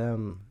 But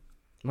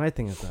my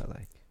thing is that,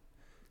 like...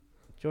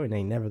 Jordan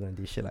ain't never gonna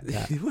do shit like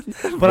that. He would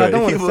never. But I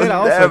don't want to say that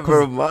also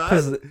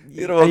because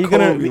are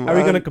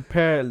we gonna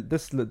compare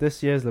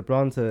this year's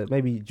LeBron to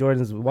maybe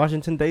Jordan's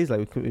Washington days?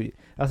 Like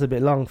that's a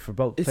bit long for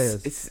both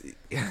players.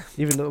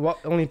 Even though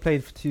only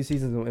played for 2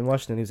 seasons in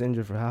Washington, he was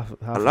injured for half.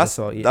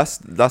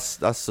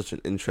 That's such an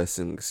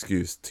interesting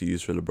excuse to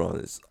use for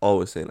LeBron. It's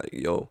always saying like,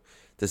 "Yo,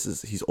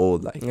 he's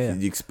old. Like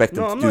you expect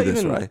him to do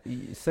this, right?"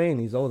 Saying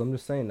he's old. I'm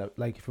just saying that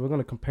like if we're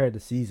gonna compare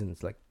the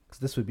seasons, like 'cause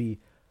this would be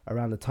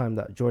around the time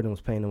that Jordan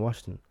was playing in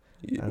Washington.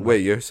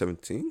 Wait, year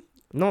 17?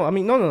 No, I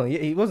mean, no.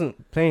 He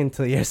wasn't playing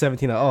till year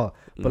 17 at all.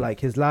 But like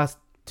his last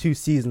 2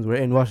 seasons were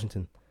in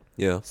Washington.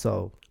 Yeah.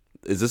 So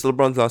is this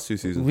LeBron's last 2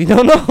 seasons? We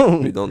don't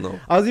know. We don't know.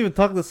 I was even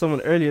talking to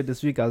someone earlier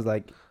this week. I was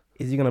like,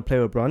 is he gonna play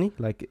with Bronny?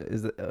 Like,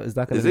 is that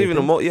gonna? Is it even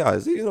a motive? Yeah,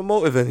 is it even a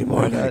motive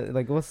anymore?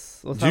 Like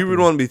what's do you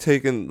really want to be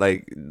taking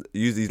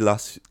use these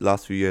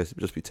last few years to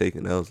just be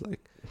taking L's like?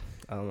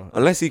 I don't know.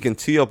 Unless he can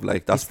tee up,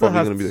 like that's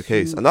probably going to be the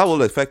case, and that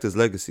will affect his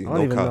legacy. I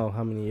don't even know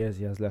how many years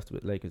he has left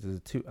with Lakers. Is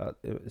it 2?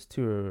 It's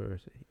 2 or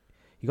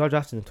he got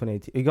drafted in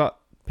 2018. He got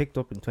picked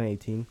up in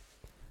 2018,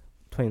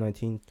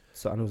 2019.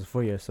 So and it was a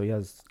 4 year. So he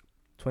has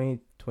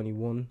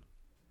 2021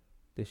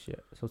 this year.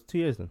 So it's 2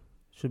 years then.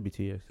 Should be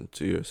 2 years.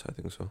 2 years, I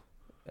think so.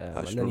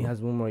 And then he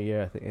has 1 more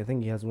year. I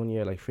think he has 1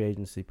 year like free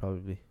agency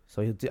probably.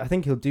 So I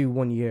think he'll do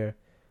 1 year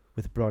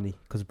with Bronny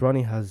because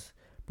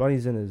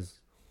Bronny's in his.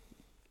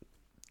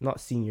 Not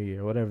senior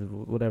year,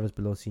 whatever's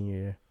below senior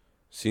year.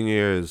 Senior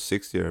year is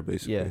 6th year,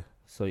 basically. Yeah,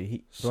 so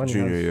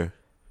junior year.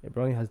 Yeah,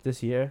 Bronny has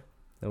this year,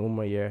 then 1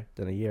 more year,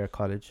 then a year at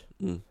college,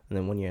 and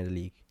then 1 year in the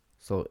league.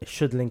 So it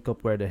should link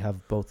up where they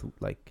have both,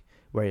 like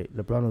where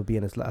LeBron will be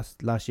in his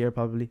last year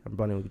probably, and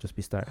Bronny will just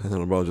be starting. And then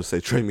LeBron will just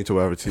say, "Trade me to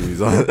whatever team he's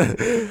on."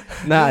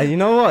 Nah, you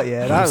know what?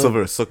 Yeah, I'm still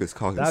gonna suck his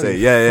cock and say,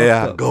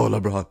 "Yeah, go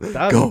LeBron,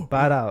 that go."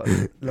 Bad out.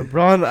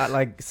 LeBron at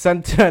like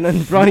center and then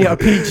Bronny at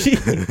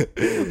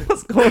PG.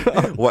 What's going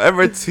on?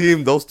 Whatever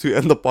team those two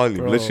end up on,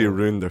 you literally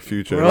ruined their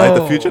future. Like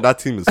the future of that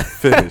team is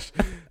finished.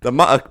 The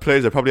amount of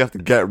players they probably have to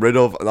get rid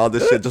of and all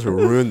this shit just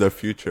ruin their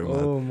future, man.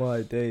 Oh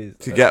my days.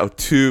 To get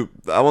 2,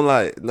 I won't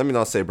lie. Let me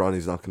not say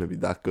Bronny's not going to be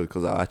that good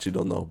because I actually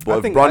don't know.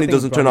 But if Bronny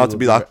doesn't turn out to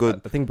be that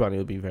good, I think Bronny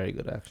will be very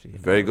good actually.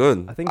 Very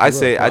good. I'd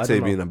say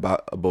being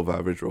above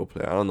average role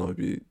player. I don't know if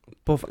he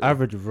above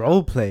average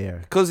role player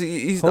because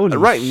he's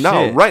right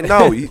now.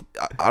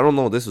 I don't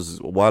know. This was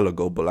a while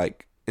ago, but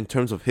like in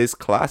terms of his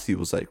class, he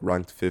was like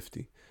ranked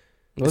 50.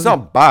 It's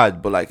not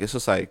bad, but like it's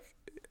just like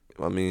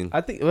I mean.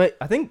 I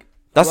think.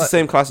 That's the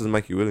same class as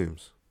Mikey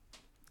Williams.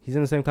 He's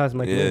in the same class as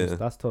Mikey Williams.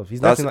 That's tough.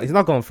 He's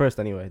not going first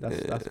anyway.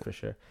 That's for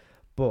sure.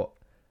 But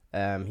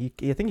I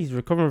think he's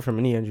recovering from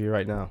a knee injury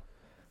right now.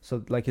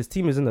 So like his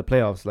team is in the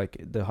playoffs, like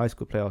the high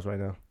school playoffs right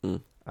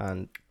now.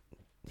 And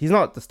he's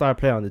not the star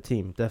player on the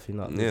team.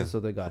 Definitely not. This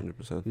other guy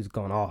 100%. Who's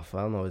gone off.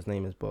 I don't know what his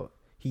name is, but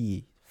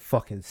he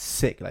fucking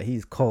sick. Like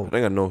he's cold. I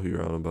think I know who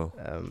you're on about.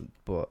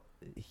 But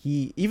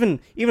he even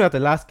at the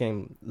last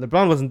game,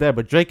 LeBron wasn't there,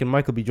 but Drake and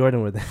Michael B.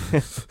 Jordan were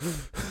there.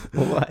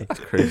 Why? It's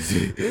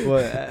crazy.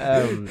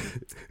 Well,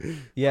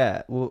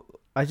 yeah. Well,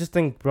 I just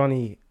think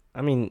Bronny.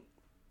 I mean,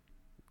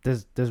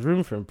 there's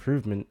room for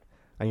improvement,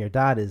 and your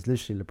dad is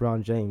literally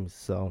LeBron James,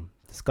 so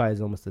the sky is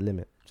almost the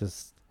limit.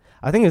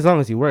 I think as long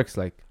as he works,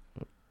 like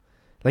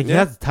he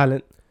has the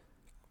talent.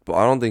 But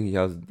I don't think he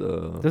has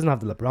doesn't have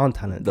the LeBron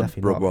talent. The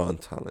definitely LeBron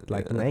not. talent.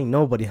 Like ain't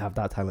nobody have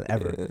that talent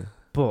ever. Yeah.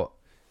 But.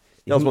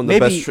 He has one of the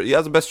best. He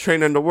has the best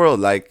trainer in the world.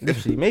 Like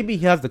literally, maybe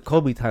he has the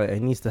Kobe talent. And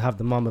he needs to have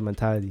the Mamba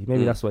mentality.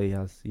 Maybe that's what he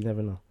has. You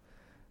never know.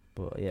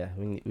 But yeah,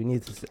 we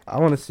need to. I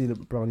want to see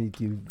LeBron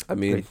do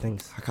great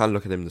things. I can't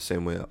look at him the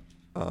same way.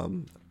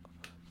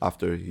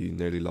 After he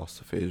nearly lost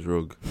to FaZe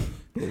Rug,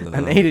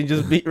 and Aiden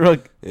just beat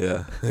Rug.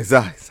 Yeah,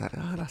 exactly.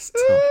 Oh, that's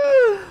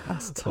tough.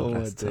 That's tough. Oh,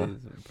 that's tough.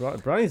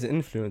 Bronny's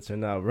an influencer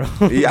now, bro.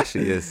 He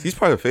actually is. He's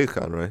probably a FaZe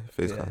fan, right?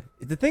 FaZe fan.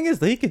 The thing is,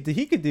 that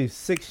he could do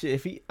sick shit.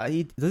 If he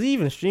does he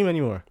even stream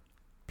anymore?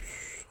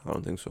 I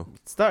don't think so.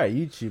 Start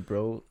YouTube,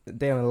 bro.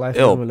 Day in a life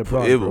living with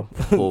LeBron, it will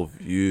pull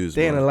views.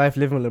 Day in a life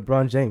living with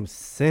LeBron James.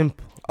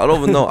 Simple. I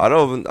don't even know. I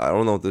don't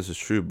know if this is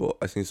true, but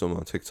I seen someone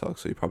on TikTok,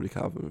 so you probably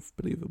can't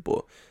believe it.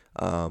 But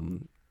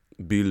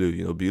Bilu,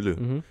 you know Bilu?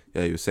 Mm-hmm.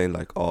 Yeah, he was saying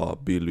like,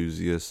 Bilu,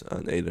 Zias,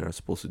 and Aiden are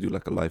supposed to do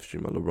like a live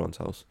stream at LeBron's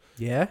house.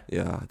 Yeah?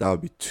 Yeah, that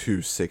would be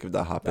too sick if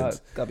that happened.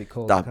 That'd be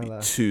cool. That'd be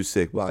too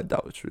sick, but I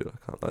doubt it's real.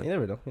 I can't lie. You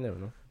never know.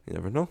 You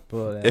never know.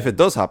 But if it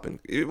does happen,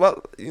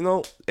 well, you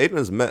know, Aiden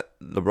has met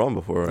LeBron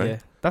before, right? Yeah,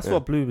 that's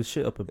what blew his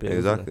shit up a bit. Yeah,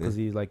 exactly. Because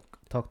he like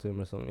talked to him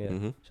or something. Yeah.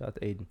 Mm-hmm. Shout out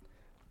to Aiden,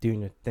 doing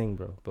your thing,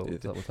 bro. But we'll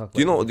talk about. Do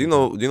you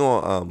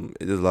know?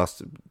 It is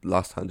last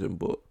tangent,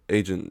 but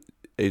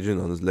Adrian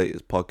on his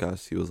latest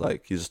podcast, he was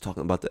just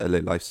talking about the LA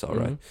lifestyle,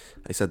 right?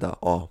 He said that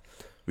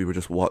we were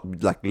just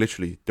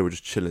literally they were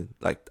just chilling.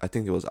 Like I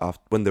think it was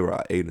after when they were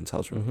at Aiden's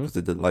house, right? Because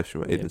they did live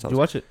stream at Aiden's house. Did you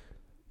watch it?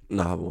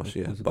 No, I haven't watched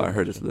it yet, but I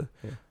heard it's lit.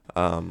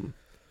 Yeah.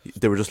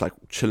 They were just like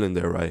chilling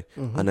there, right?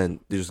 Mm-hmm. And then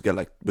they just get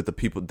like with the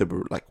people. They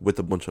were like with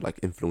a bunch of like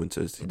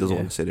influencers. He doesn't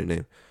want to say their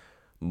name,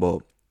 but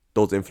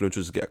those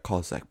influencers get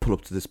calls like pull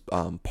up to this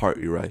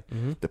party, right?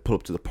 Mm-hmm. They pull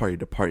up to the party.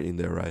 They're partying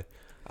there, right?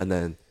 And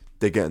then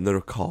they get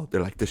another call.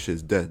 They're like, this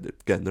shit's dead. They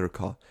get another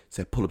call.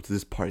 Say, pull up to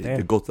this party.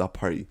 They go to that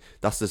party.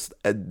 That's just.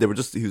 He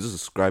was just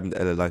describing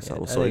the LA lifestyle.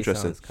 It was so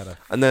interesting.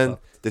 And then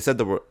they said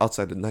they were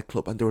outside the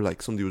nightclub, and they were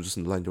like, somebody was just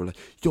in the line. They were like,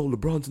 yo,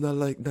 LeBron's in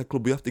that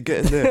nightclub. We have to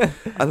get in there.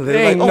 And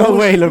they were like, no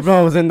way,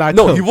 LeBron was in that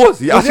club. No, he was.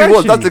 He actually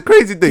was. That's the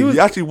crazy thing. He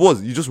actually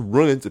was. You just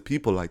run into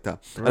people like that,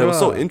 and it was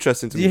so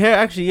interesting to me. You hear?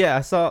 Actually, yeah,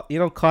 I saw.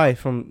 Kai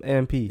from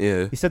AMP.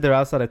 Yeah, he said they're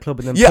outside a club,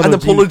 and then and the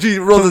Polo G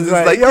runs. It's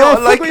like, yo, I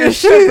like your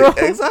shit, bro.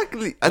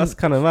 Exactly. And that's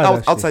kind of mad. That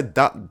was outside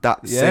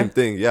that same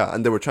thing. Yeah,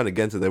 and they were trying to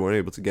get into. They weren't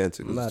able to get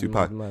into. It was too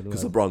packed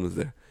because LeBron was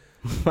there.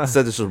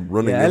 Instead of just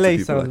running into LA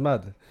people. sounds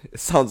mad.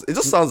 It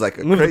just sounds like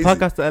a move crazy. the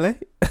podcast to LA.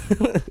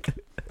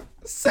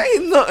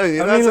 Say nothing.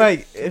 You know? I mean,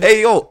 like,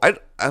 hey yo,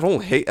 I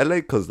don't hate LA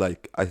because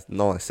like I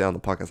know I say on the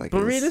podcast like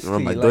it's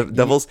run by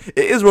devils.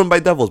 It is run by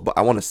devils, but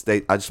I want to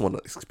stay. I just want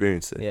to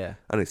experience it. Yeah,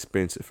 I want to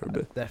experience it for a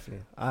bit.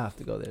 Definitely, I have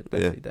to go there.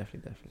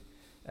 Definitely.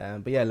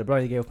 But yeah,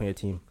 LeBron, you gave up on your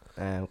team.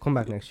 Come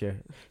back next year.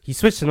 He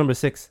switched to number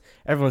 6.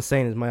 Everyone's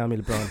saying it's Miami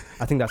LeBron.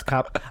 I think that's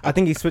cap. I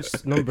think he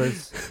switched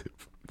numbers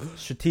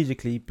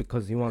strategically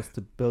because he wants to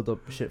build up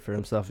shit for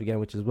himself again,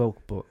 which is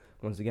woke. But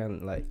once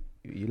again, like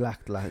you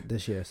lacked like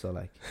this year, so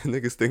like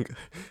niggas think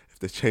if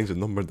they change the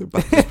number, they're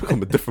about to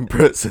become a different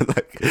person.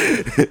 Like,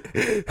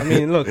 I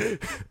mean, look,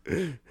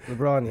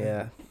 LeBron,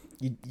 yeah,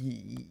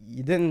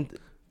 you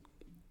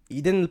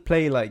didn't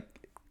play like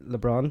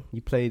LeBron.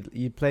 You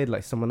played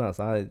like someone else.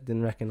 I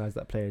didn't recognize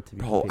that player to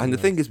be. Bro, and the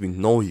thing is, we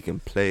know he can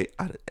play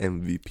at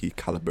an MVP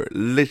caliber.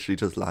 Literally,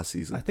 just last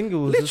season. I think it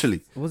was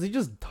literally. Was he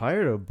just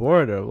tired or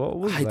bored or what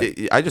was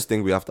it? I just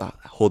think we have to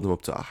hold him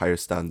up to a higher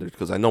standard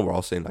because I know we're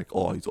all saying like,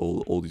 oh, he's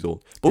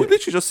old. But we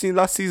literally just seen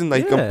last season that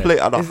he can play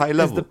at a high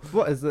level.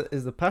 Is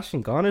the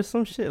passion gone or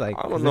some shit? Like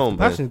I don't know, man.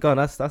 The passion's gone.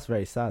 That's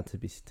very sad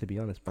to be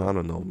honest. Bro. I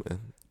don't know,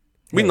 man.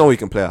 We know he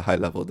can play at a high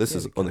level. This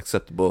is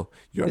unacceptable.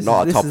 You're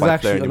not a top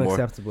 5 player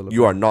anymore.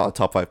 You are not a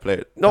top 5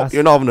 player. No,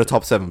 you're not even a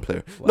top 7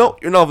 player. Wow. No,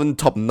 you're not even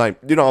top 9.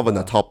 You're not even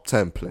a top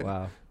 10 player.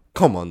 Wow.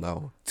 Come on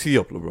now. Tee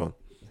up, LeBron.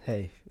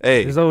 Hey.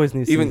 There's always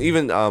new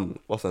even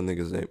what's that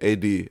nigga's name?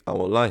 AD. I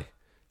won't lie.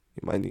 He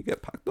might need to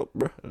get packed up,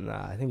 bro.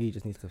 Nah, I think he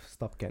just needs to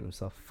stop getting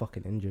himself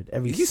fucking injured.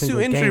 He's too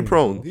injury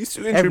prone. He's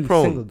too injury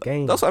prone. Single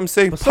game. That's what I'm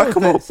saying. Pack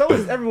him up. So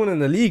is everyone in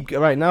the league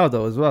right now,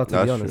 though, as well.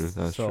 To be honest.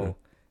 That's true.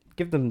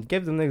 Give them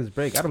niggas a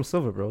break. Adam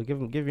Silver, bro. Give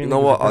your. You know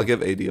what? I'll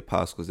give AD a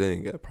pass because they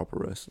didn't get a proper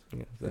rest.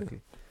 Yeah,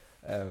 exactly.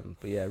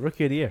 But yeah,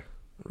 rookie of the year.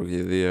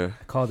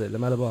 I called it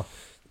LaMelo Ball.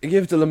 He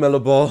gave it to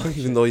LaMelo Ball,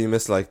 even though he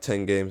missed like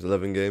 10 games,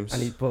 11 games.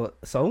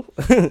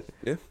 And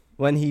yeah.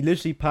 When he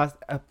literally passed,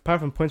 apart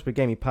from points per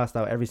game, he passed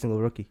out every single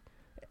rookie,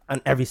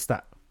 and every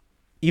stat,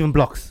 even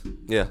blocks.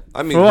 Yeah,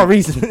 I mean, for what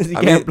reason is he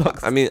getting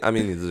blocks? I mean,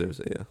 he deserves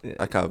it. Yeah,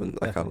 I can't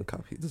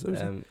cap. He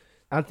deserves it.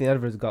 Anthony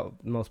Edwards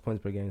got the most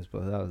points per game,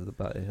 but that was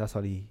about it. That's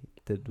all he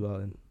did well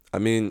in. I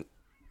mean,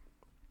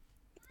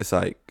 it's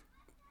like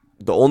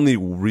the only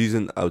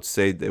reason I would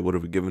say they would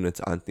have given it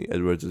to Anthony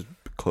Edwards is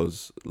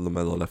because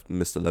LaMelo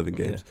missed 11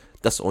 games. Yeah.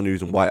 That's the only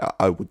reason why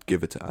I would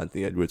give it to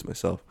Anthony Edwards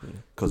myself,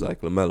 because like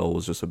LaMelo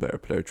was just a better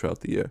player throughout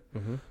the year.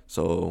 Mm-hmm.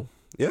 So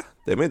yeah,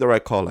 they made the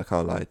right call. I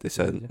can't lie. They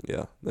said,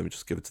 yeah, let me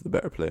just give it to the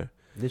better player.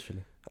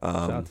 Literally.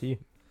 Shout out to you.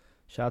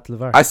 Shout out to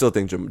LeVar. I still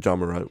think John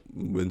Morant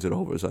wins it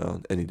over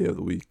Zion any day of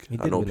the week.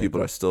 I know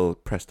people are still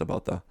pressed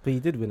about that. But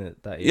he did win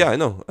it that year. Yeah, I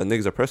know. And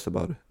niggas are pressed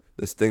about it.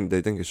 This thing,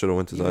 they think it should have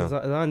went to Zion.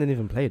 Zion didn't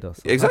even play though.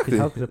 So exactly.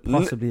 How could it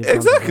possibly have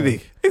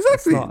Exactly.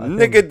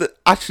 Nigga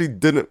actually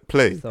didn't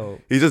play.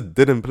 So he just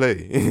didn't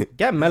play.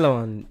 Get Melo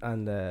and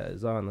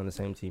Zion on the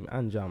same team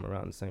and John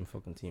Morant on the same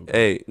fucking team. Bro.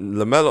 Hey,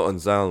 LaMelo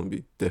and Zion would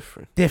be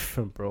different.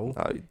 Different, bro.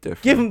 That'd be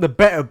different. Give him the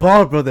better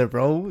ball, brother,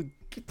 bro.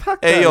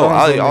 Hey yo,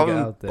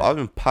 I'll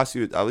even pass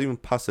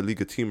the league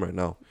a team right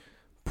now.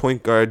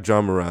 Point guard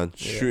John Morant,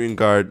 shooting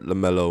guard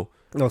LaMelo.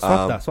 No,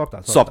 swap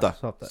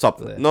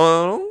that.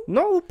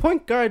 No,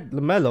 point guard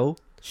LaMelo,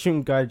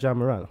 shooting guard John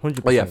Morant.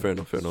 100%. Oh yeah, fair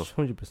enough.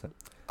 100%.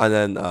 And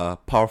then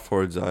power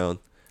forward Zion.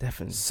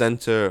 Definitely.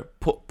 Center,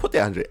 put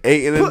DeAndre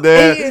Ayton in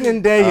there. Ayton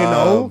in there, you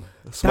know.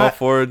 Small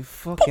forward.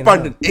 Put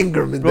Brandon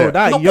Ingram in there.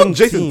 That young put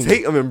Jason team.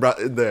 Tatum in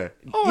there.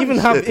 Even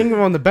have Ingram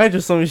on the bench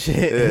or some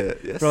shit. Yeah,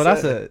 yes, bro,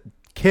 that's a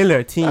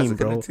killer team,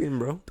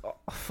 bro. Oh,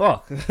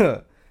 fuck.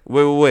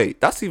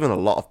 Wait. That's even a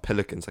lot of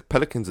Pelicans. Like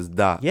Pelicans is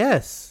that.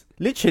 Yes,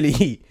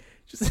 literally.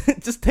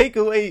 Just take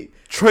away.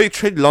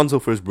 Trade Lonzo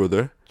for his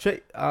brother.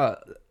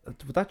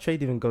 Would that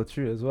trade even go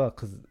through as well?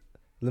 Because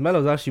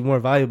LaMelo's actually more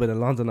valuable than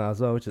Lonzo now as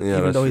well, which is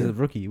even though he's a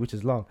rookie, which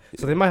is long.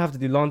 So they might have to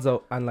do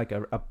Lonzo and like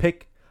a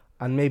pick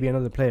and maybe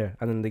another player,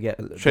 and then they get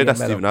trade that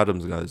Steven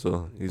Adams guy as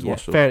well. He's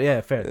washed up. Fair.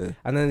 Yeah.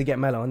 And then they get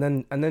Melo, and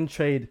then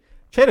trade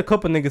a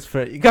couple niggas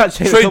for it. You got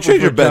to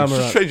trade your bench.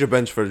 Just trade your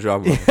bench for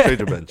Drama. Trade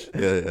your bench.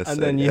 Yeah.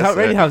 And then you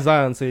already have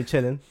Zion, so you're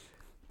chilling.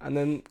 And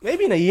then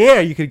maybe in a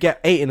year you could get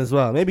Ayton as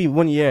well. Maybe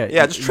 1 year.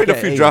 Yeah, just trade a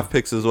few draft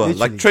picks as well.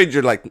 Literally. Like trade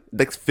your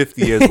next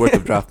 50 years worth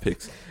of draft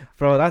picks.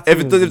 Bro, that's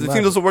if the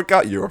team doesn't work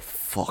out, you're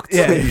fucked.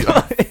 Yeah,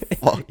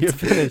 you're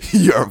finished.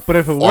 But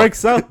if it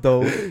works out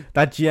though,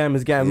 that GM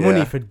is getting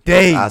money for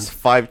days. That's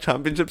 5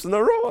 championships in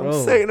a row. I'm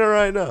saying it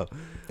right now.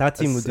 That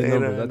team would do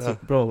numbers.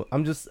 Bro,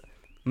 I'm just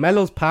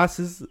Melo's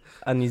passes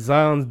and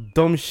Zion's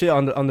dumb shit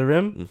on the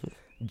rim.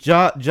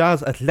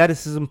 Ja's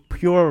athleticism,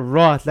 pure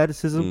raw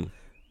athleticism.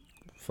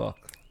 Fuck.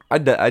 I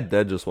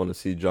dead just want to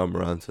see John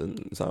Morant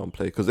and Zion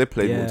play because they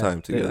played one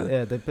time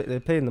together. They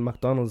played in the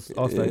McDonald's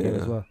All-Star game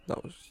as well.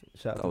 That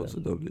was a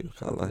W.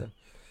 Can't lie.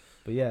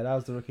 But yeah, that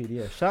was the rookie of the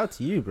year. Shout out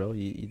to you, bro.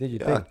 You did your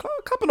thing.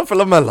 Clap it up for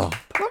LaMelo.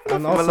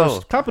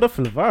 Clap it up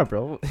for LeVar,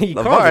 bro.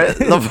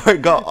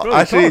 LeVar got bro,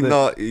 actually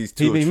no. He's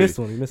too. He missed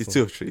one. He's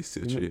too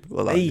cheap.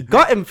 Well, he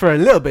got him for a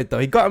little bit though.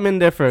 He got him in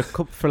there for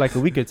like a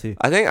week or two.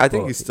 I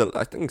think he's still.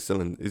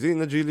 in. Is he in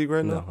the G League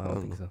right now? No, I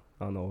don't think so.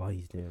 I don't know what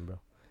he's doing, bro.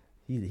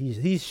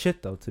 He's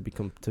shit though. To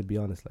be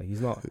honest, like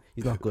he's not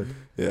good.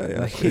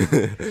 Yeah. Like,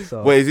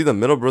 so, wait, is he the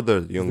middle brother?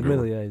 Or the younger? The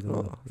middle, yeah. He's the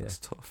middle. Yeah. That's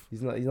tough.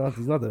 He's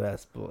not the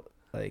best, but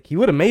like he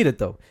would have made it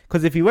though.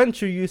 Because if he went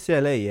through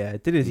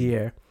UCLA, did his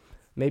year,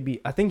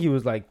 maybe I think he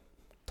was like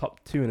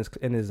top 2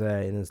 in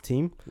his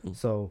team.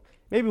 So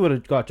maybe would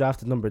have got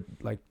drafted number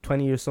like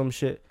 20 or some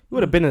shit. He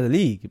would have been in the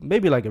league.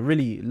 Maybe like a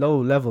really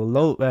low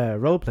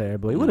role player,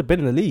 but he would have been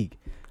in the league.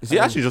 Is he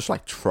actually just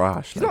like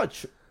trash? He's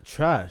not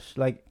trash.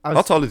 Like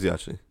how tall is he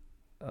actually?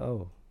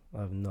 Oh,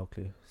 I have no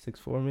clue.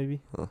 6'4"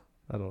 maybe. Huh.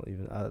 I don't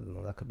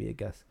know. That could be a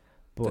guess.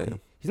 But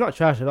he's not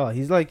trash at all.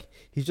 He's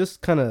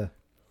just kind of.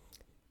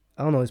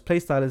 I don't know. His play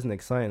style isn't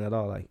exciting at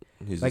all. Like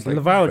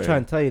LeVar will try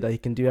and tell you that he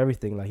can do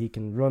everything. Like he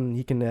can run,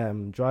 he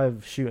can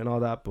drive, shoot, and all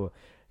that. But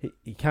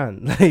he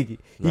can't. Like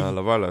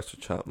LeVar likes to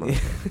chat, man.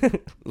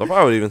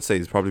 LeVar would even say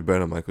he's probably better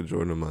than Michael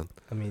Jordan, man.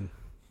 I mean,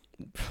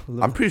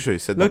 I'm pretty sure he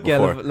said that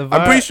before. LeVar,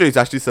 I'm pretty sure he's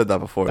actually said that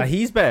before. That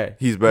he's better.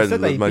 He's better than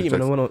Michael Mike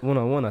Jackson.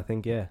 One-on-one, I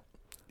think. Yeah.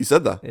 He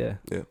said that.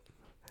 Yeah.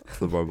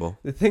 LeVar ball.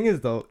 The thing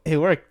is, though, it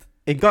worked.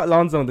 It got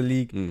Lonzo in the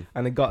league,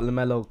 and it got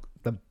LaMelo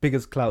the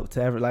biggest clout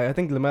to ever. Like I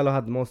think LaMelo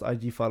had the most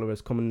IG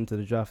followers coming into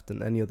the draft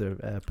than any other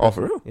person. Oh,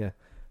 for real? Yeah,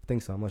 I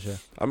think so. I'm not sure.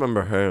 I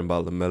remember hearing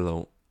about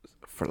LaMelo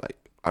for like.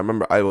 I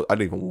remember I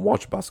didn't even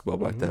watch basketball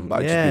back then, but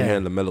I just be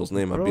hearing LaMelo's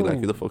name. I'd be like,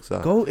 who the fuck's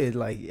that? Goated.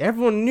 Like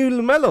everyone knew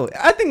LaMelo.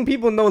 I think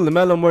people know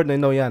LaMelo more than they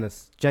know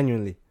Giannis.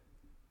 Genuinely.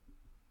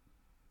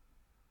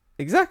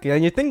 Exactly,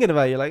 and you're thinking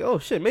about it, you're like, oh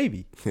shit,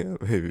 maybe. Yeah,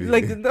 maybe.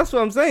 Like that's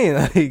what I'm saying.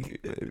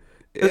 Like.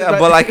 Yeah,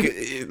 but like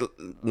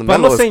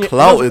LaMelo is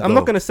clouted. I'm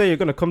not gonna say you're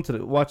gonna come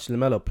to watch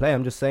LaMelo play.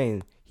 I'm just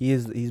saying he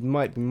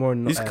might be more.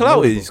 He's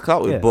clouted. He's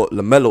clouted, but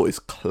LaMelo is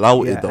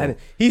clouted though. And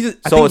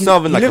it's not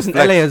even like he lives in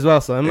LA as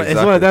well, so it's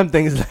one of them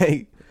things.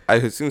 Like I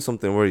had seen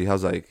something where he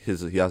has like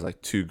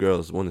 2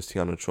 girls. One is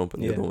Tiana Trump,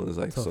 and the other one is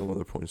like some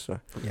other porn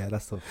star. Yeah,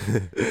 that's tough.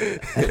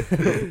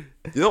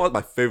 You know what?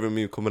 My favorite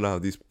meme coming out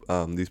of these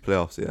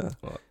playoffs. Yeah.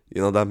 What?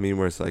 You know that meme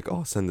where it's like,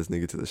 oh, send this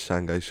nigga to the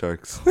Shanghai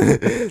Sharks.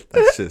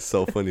 That shit's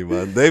so funny,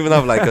 man. They even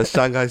have like a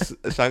Shanghai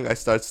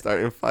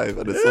starting 5,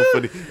 and it's so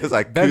funny. It's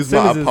like Kuzma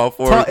at power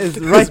forward. Is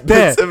right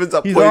there. Simmons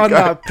at he's point on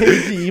guard. That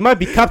page. He might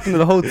be captain of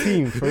the whole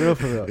team for real.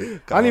 I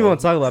don't even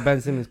want to talk about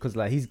Ben Simmons because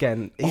like he's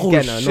getting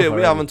enough.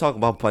 We haven't talked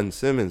about Ben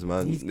Simmons,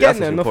 man. He's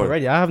getting enough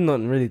already. I have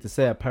nothing really to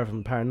say apart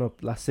from pairing up.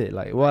 That's it.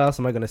 Like what else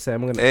am I gonna say?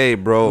 Hey,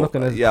 bro.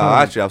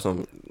 I actually have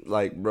some.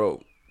 Like, bro.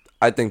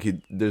 I think he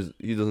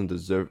doesn't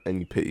deserve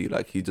any pity.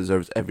 Like he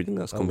deserves everything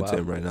that's coming to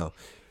him right now.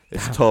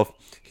 It's tough.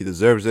 He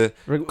deserves it.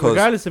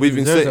 Regardless if he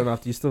deserves it or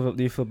not, do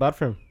you feel bad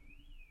for him?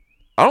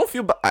 I don't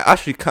feel bad. I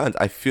actually can't.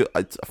 I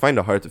find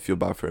it hard to feel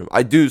bad for him.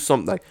 I do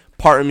something like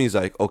part of me is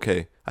like,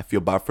 okay, I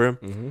feel bad for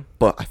him,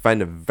 but I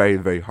find it very,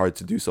 very hard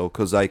to do so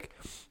because like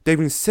niggas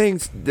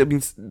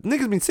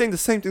been saying the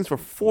same things for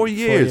 4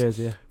 years. 4 years,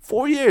 yeah.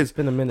 4 years. It's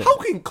been a minute. How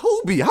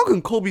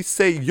can Kobe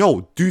say,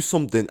 yo, do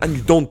something and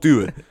you don't do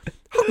it?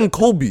 How can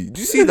Kobe? Do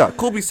you see that?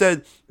 Kobe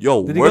said,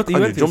 yo, work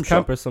on your jump shot.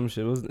 Camp or some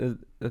shit.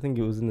 I think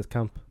it was in his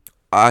camp.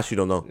 I actually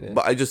don't know. Yeah.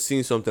 But I just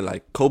seen something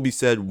like Kobe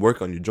said,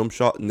 work on your jump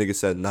shot. Nigga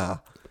said, nah.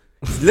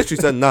 He literally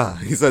said, nah.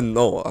 He said,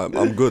 no,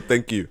 I'm good,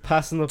 thank you.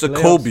 Passing up to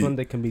Kobe when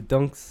they can be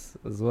dunks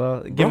as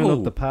well. Giving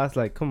up the pass,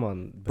 like, come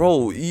on.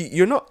 Bro,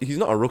 he's not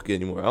a rookie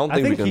anymore.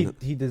 I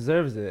think he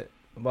deserves it.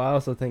 But I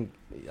also think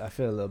I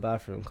feel a little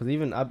bad for him because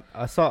even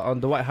I saw on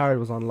Dwight Howard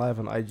was on live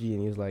on IG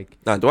and he was like,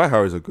 nah, Dwight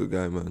Howard's a good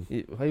guy, man.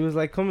 He was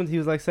like he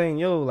was like saying,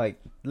 yo, like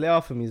lay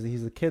off him.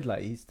 He's a kid,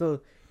 like he's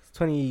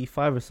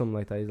 25 or something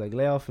like that. He's like,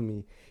 lay off of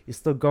me. He's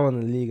still going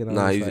in the league. And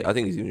I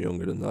think he's even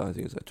younger than that. I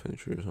think he's like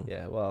 23 or something.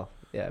 Yeah, well,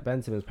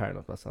 Ben Simmons pairing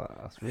up. That's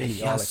really.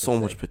 He has so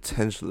much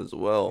potential as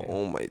well. Yeah.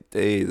 Oh my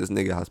days, this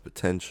nigga has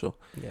potential.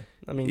 Yeah,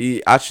 I mean,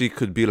 he actually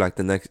could be like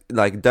the next,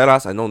 like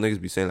deadass. I know niggas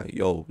be saying like,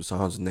 yo,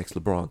 Zahan's the next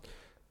LeBron.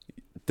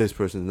 This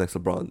person's the next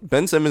LeBron.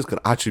 Ben Simmons could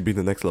actually be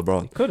the next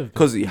LeBron. Could have,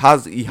 because he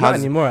has. Not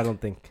anymore, I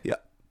don't think. Yeah.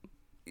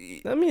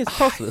 I mean, it's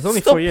possible. It's only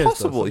 4 years.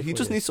 Possible. He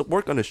just needs to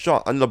work on his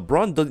shot. And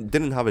LeBron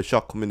didn't have a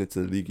shot coming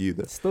into the league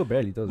either. Still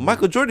barely does.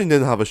 Michael Jordan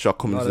didn't have a shot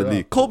coming into the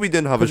league. Kobe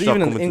didn't have a shot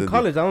coming into the league. In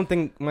college, I don't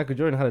think Michael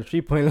Jordan had a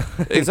 3-point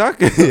line.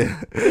 Exactly.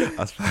 Yeah.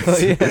 That's facts.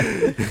 He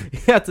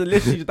had to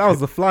literally. That was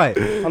the fly.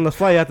 On the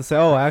fly, you had to say,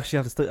 "Oh, I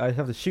actually have to. I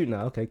have to shoot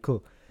now." Okay,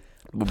 cool.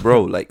 But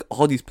bro, like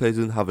all these players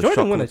didn't have a shot.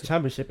 Jordan won a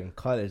championship in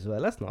college. Well,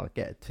 let's not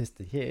get it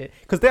twisted here,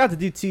 because they had to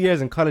do 2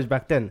 years in college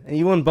back then, and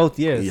he won both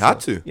years. He had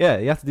to. Yeah,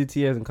 he had to do 2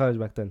 years in college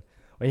back then.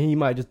 Or he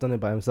might have just done it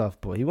by himself,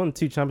 but he won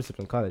 2 championships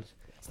in college.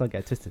 Let's not get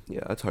it twisted.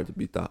 Yeah, it's hard to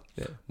beat that.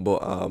 Yeah.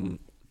 But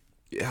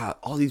yeah,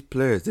 all these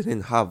players they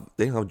didn't have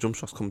jump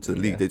shots coming to the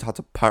league. They had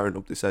to pattern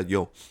up. They said,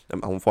 "Yo,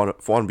 if I want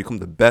to become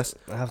the best,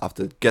 I have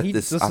to get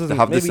this. I have to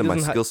have this in my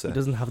skill set." He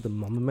doesn't have the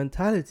mama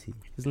mentality.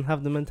 He doesn't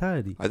have the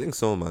mentality. I think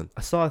so, man.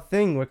 I saw a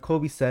thing where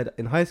Kobe said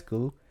in high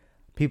school,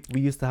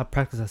 we used to have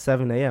practice at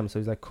 7 a.m. So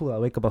he's like, "Cool, I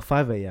wake up at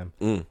 5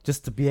 a.m.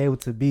 Just to be able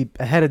to be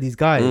ahead of these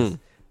guys."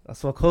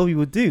 That's what Kobe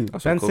would do.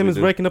 Ben Simmons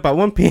waking up at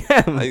 1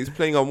 p.m. He's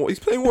playing Warzone. He's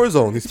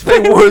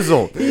playing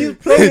Warzone. He's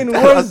playing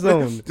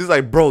Warzone. Just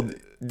like, bro,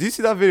 do you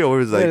see that video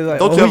where it's like,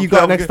 don't you who you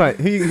got next night?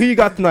 Who you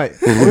got tonight?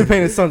 We're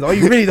playing the Suns. Oh,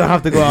 you really don't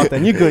have to go out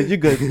then. You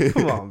good.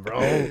 Come on,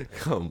 bro.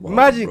 Come on,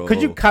 imagine, bro.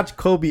 could you catch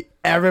Kobe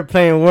ever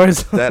playing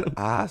Warzone? That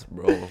ass,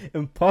 bro.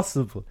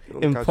 Impossible.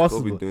 Regardless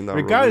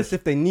rubbish.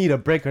 If they need a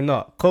break or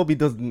not, Kobe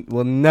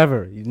will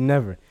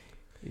never.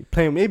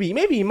 Playing maybe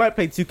he might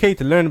play 2K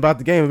to learn about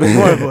the game a bit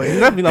more, but he's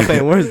definitely not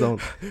playing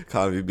Warzone.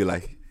 Can't be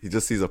like, he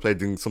just sees a player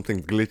doing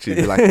something glitchy.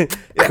 Be like,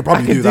 I could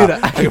probably do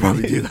that. I could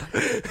probably do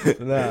that.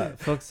 Nah,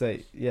 fuck's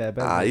sake.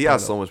 Yeah, he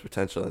has so much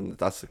potential, and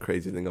that's the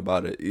crazy thing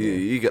about it.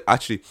 He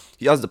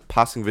has the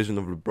passing vision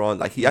of LeBron.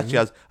 Like, he actually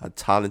has a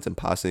talent in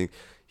passing.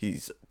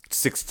 He's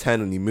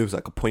 6'10" and he moves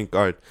like a point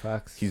guard.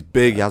 Facts. He's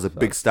big. He has a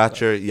big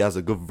stature. He has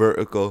a good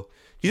vertical.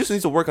 He just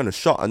needs to work on the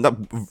shot,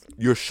 and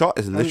your shot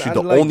is literally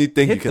the only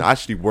thing you can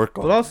actually work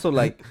on. But also,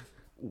 like,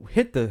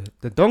 hit the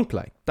dunk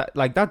like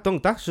that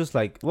dunk. That's just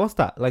like, what's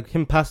that? Like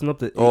him passing up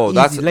the. Oh,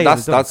 that's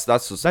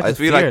just. I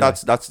feel like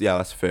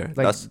that's fair.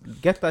 Like,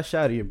 get that shot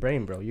out of your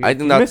brain, bro. I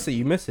think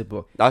you miss it,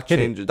 but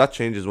that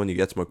changes when he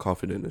gets more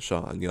confident in the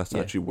shot, and he has to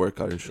actually work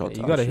out his shot.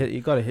 You gotta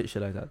hit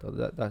shit like that though.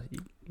 That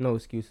no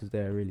excuses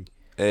there really.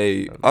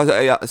 A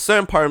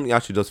certain part of me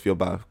actually does feel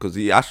bad because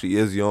he actually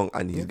is young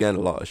and he's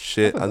getting a lot of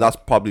shit, and that's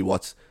probably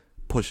what's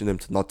pushing him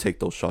to not take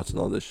those shots and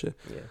all this shit.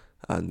 Yeah.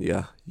 And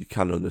yeah, you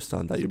can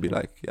understand that. You'll be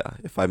like, yeah,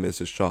 if I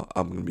miss a shot,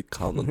 I'm gonna be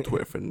counting on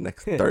Twitter for the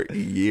next 30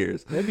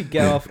 years. Maybe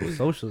get off of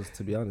socials,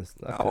 to be honest.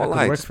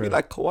 Just be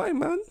like Kawhi,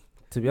 man.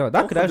 To be honest,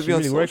 that could actually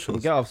really work for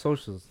you. Get off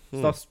socials.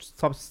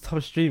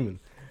 Stop streaming.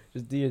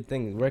 Just do your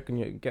thing.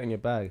 Get in your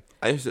bag.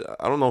 I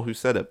don't know who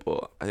said it,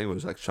 but I think it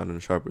was like Shannon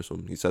Sharp or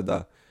something. He said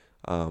that.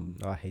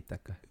 I hate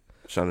that guy.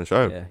 Shannon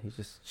Sharp. Yeah, he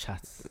just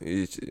chats.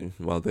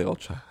 They all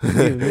chat.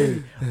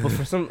 really. But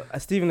for some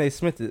Stephen A.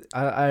 Smith,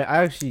 I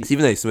actually.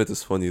 Stephen A. Smith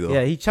is funny though.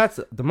 Yeah, he chats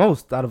the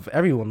most out of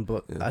everyone,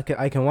 but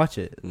I can watch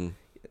it.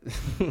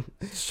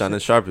 Shannon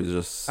Sharp is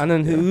just. And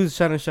then who's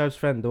Shannon Sharp's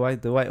friend? The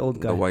white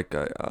old guy. The white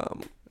guy.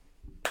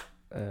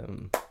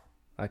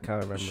 I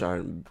can't remember.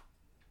 Sharon.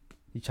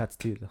 He chats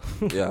too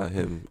though. Yeah,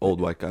 him, old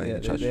white guy. Yeah,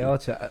 they all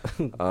chat.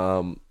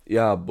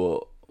 Yeah,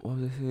 but what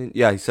was I saying?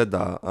 Yeah, he said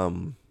that.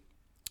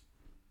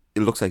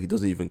 It looks like he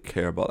doesn't even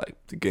care about like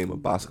the game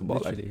of basketball.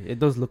 Literally, it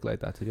does look like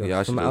that to be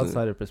honest, from an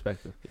outsider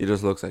perspective. It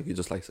just looks like he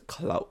just likes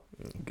clout.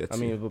 We're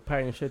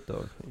partying shit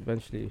though.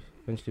 Eventually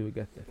we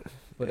get there.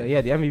 But the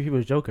MVP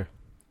was Joker.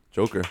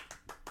 Joker.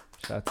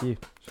 Shout out to you.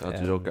 Shout out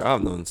to Joker. I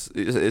have known.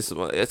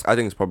 I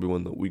think it's probably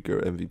one of the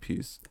weaker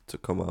MVPs to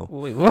come out.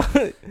 Wait, what?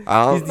 He's the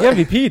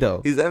MVP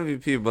though. He's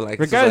MVP, but like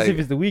regardless if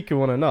it's the weaker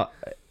one or not,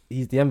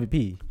 he's the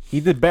MVP. He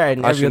did better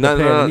than every other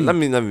player. Let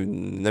me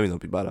not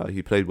be bad.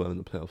 He played well in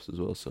the playoffs as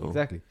well. So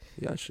exactly.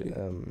 Yeah, actually,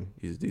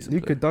 he's a decent.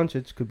 Luka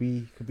Doncic could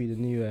be the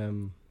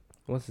new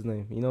what's his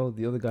name? You know,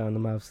 the other guy on the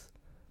Mavs.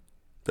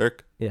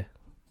 Dirk. Yeah.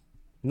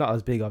 Not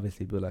as big,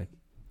 obviously, but like.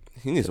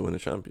 He needs to win a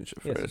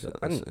championship first.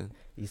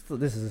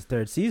 This is his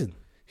 3rd season.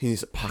 He needs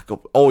to pack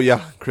up. Oh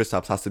yeah,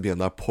 Kristaps has to be in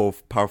that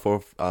power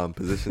forward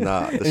position.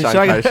 The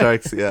Shanghai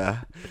Sharks.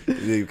 Yeah,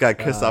 you got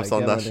Kristaps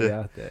on that shit.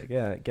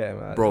 Yeah, get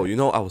him out. Bro, you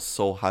know I was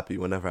so happy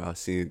whenever I was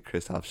seeing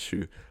Kristaps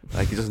shoot.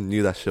 Like he just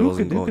knew that shit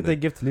wasn't going. Who could they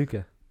give to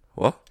Luka?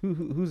 What?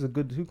 Who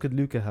could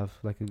Luka have?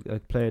 Like a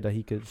player that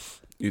he could.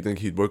 You think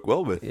he'd work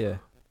well with? Yeah.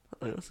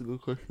 That's a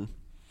good question.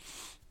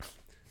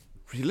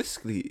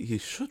 Realistically, he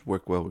should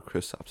work well with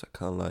Kristaps. I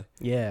can't lie.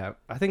 Yeah,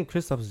 I think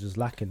Kristaps is just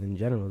lacking in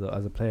general though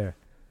as a player.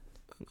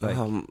 Like,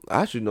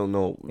 I actually don't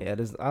know. Yeah,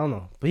 I don't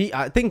know, but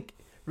I think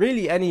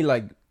really any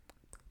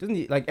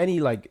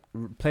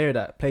player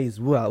that plays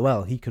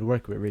well, he could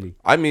work with really.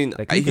 I mean,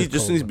 like, he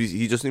just needs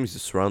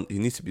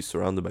to be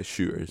surrounded by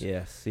shooters.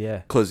 Yes, yeah.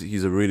 Because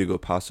he's a really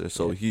good passer,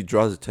 so he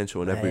draws attention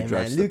whenever he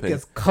drives the paint.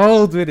 Luka's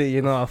cold with it,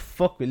 you know. I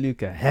fuck with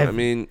Luka heavy. I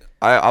mean,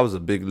 I was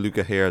a big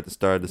Luka hater at the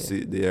start of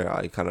the year.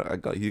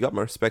 He got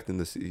my respect in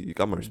this. He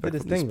got my respect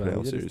from this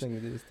playoff series. He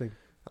did his thing.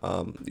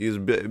 He's a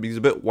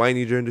bit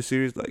whiny during the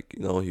series, like,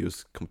 you know, he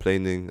was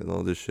complaining and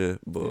all this shit,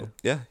 but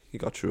yeah, he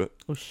got through it.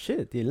 Oh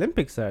shit, the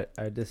Olympics are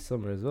this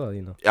summer as well,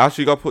 you know. It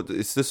actually got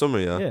it's this summer,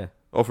 yeah.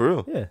 Oh, for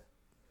real?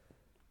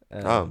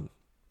 Yeah.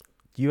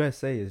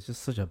 USA is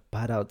just such a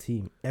bad out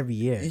team every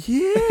year.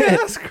 Yeah,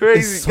 that's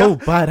crazy. It's so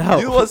bad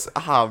out. It was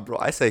bro.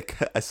 I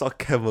saw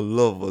Kevin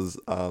Love was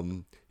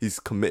he's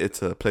committed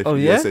to play for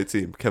the USA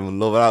team. Kevin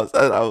Love.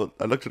 And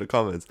I looked at the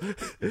comments.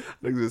 Like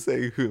they were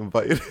saying who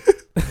invited him.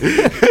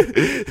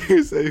 He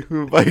was saying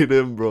who invited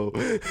him, bro.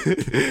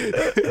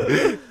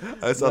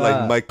 I saw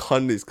like Mike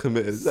Conley's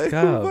committed. It's like, who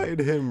invited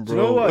him, bro?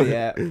 Do you know what?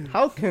 Yeah.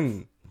 How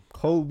can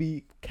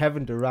Kobe,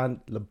 Kevin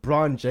Durant,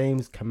 LeBron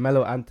James,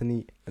 Carmelo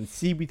Anthony, and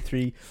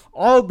CB3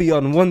 all be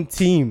on one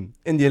team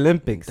in the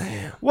Olympics?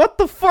 Damn. What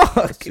the fuck?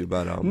 That's too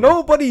bad.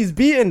 Nobody's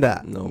beating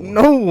that. No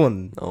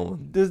one.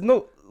 There's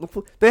no.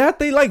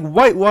 They like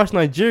whitewashed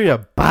Nigeria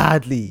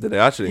badly. Did they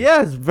actually?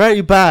 Yeah, it's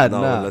very bad.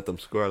 Let them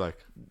score like.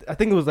 I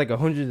think it was like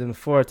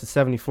 104 to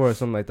 74 or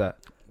something like that.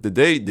 The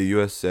day the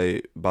USA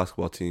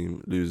basketball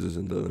team loses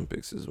in the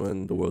Olympics is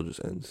when the world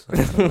just ends.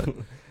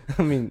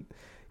 I mean,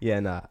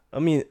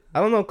 I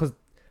don't know, because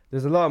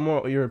there's a lot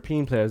more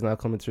European players now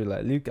coming through.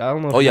 Like Luke, I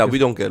don't know. We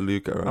don't get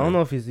Luka. Right? I don't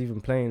know if he's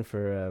even playing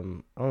for. I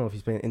don't know if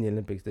he's playing in the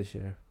Olympics this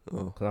year.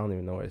 Because I don't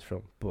even know where he's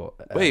from. But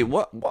wait,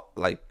 what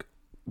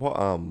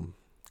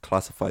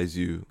classifies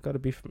you? Gotta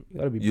be from.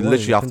 You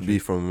literally have to be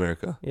from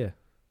America. Yeah.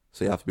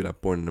 So you have to be like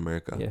born in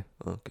America. Yeah.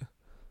 Okay.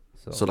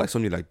 So like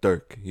somebody like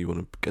Dirk, he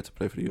wouldn't get to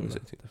play for the USA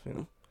team.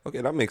 Definitely.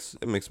 Okay, that makes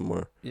it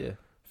more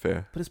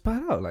fair. But it's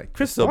bad out. Like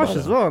Chris Bosh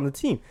as well on the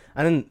team,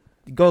 and then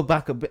you go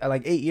back a bit,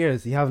 like 8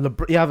 years. You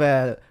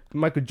have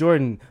Michael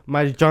Jordan,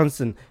 Magic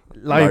Johnson,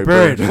 Larry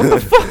Bird. What the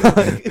fuck?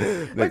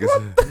 Like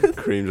what?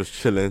 Kareem just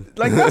chilling.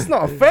 Like that's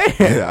not fair.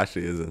 It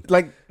actually isn't.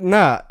 Like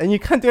and you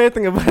can't do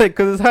anything about it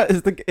because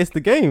it's the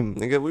game.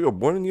 Nigga, we were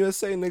born in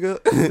USA, nigga.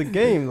 It's the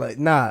game. Like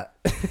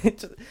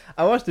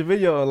I watched the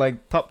video of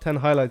like top 10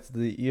 highlights of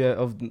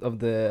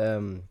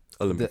the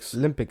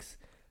Olympics,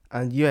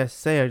 and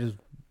USA are just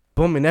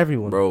bumming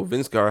everyone. Bro,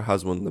 Vince Carter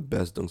has one of the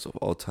best dunks of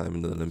all time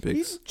in the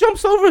Olympics. He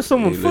jumps over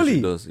someone fully.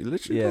 He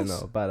literally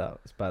does. No, bad out.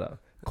 It's bad out.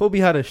 Kobe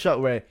had a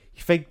shot where he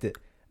faked it,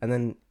 and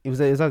then it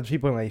was at the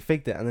 3-point line. He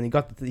faked it, and then he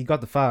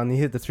got the foul, and he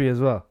hit the 3 as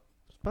well.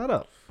 It's bad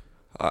out.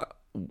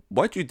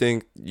 Why do you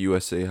think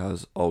USA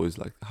has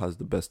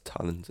the best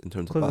talent in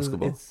terms of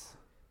basketball?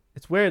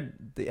 It's where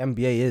the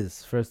NBA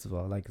is, first of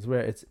all. like it's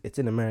where it's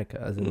in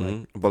America, as in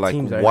like. But like,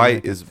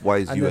 why is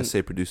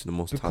USA producing the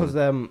most talent?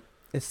 Because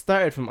it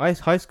started from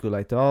high school.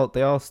 Like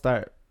they all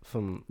start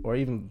from, or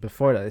even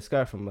before that, they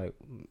start from like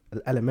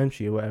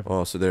elementary or whatever.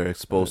 Oh, so they're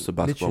exposed to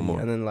basketball more.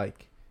 And then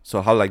like.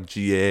 So how like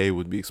GAA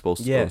would be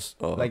exposed to us?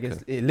 Oh, like okay.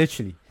 It's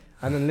literally,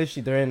 and then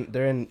literally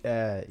they're in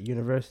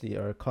university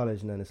or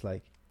college, and then it's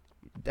like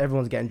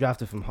everyone's getting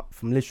drafted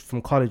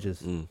from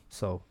colleges.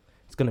 So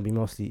it's gonna be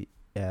mostly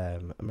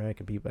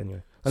American people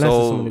anyway.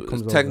 So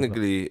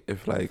technically,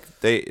 if like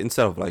they,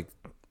 instead of like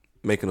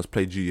making us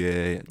play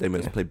GAA, they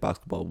made us play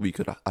basketball, we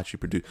could actually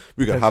produce.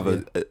 We could have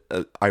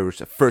a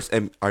first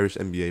Irish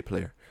NBA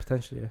player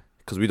potentially,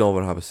 because we don't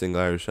even have a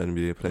single Irish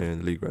NBA player in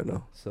the league right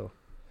now. So.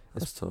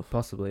 That's tough.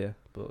 Possibly, yeah.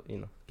 But,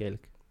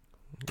 Gaelic.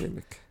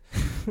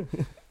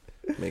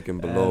 Making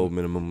below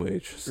minimum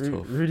wage. It's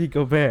tough. Rudy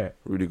Gobert.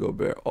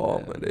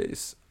 Oh, my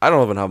days. I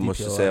don't even have much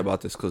to say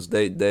about this because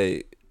we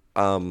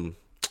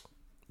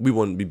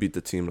beat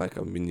the team like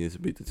we needed to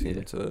beat the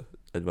team to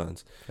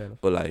advance.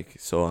 But like,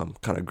 so I'm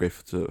kind of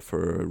grateful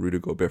for Rudy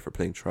Gobert for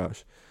playing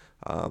trash.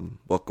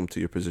 Welcome to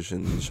your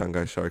position,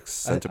 Shanghai Sharks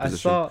center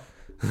position.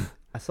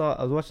 I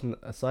was watching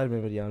a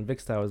Sidemen video on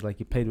Vic Star. Was like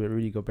he played with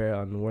Rudy Gobert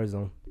on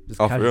Warzone.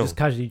 Just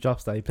casually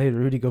drops that he played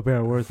with Rudy Gobert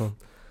on Warzone.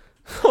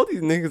 All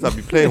these niggas that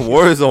be playing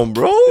Warzone,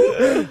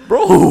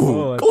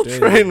 bro, go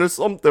train or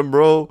something,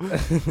 bro.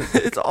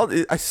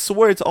 I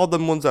swear it's all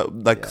them ones that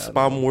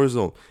spam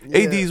Warzone.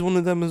 AD is one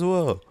of them as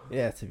well.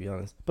 Yeah, to be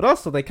honest, but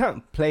also they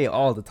can't play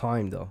all the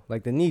time though.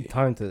 Like they need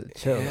time to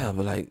chill. Yeah,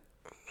 but like.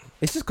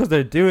 It's just because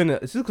they're doing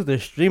it. It's just because they're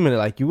streaming it.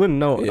 Like you wouldn't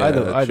know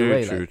either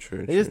way.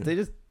 True. They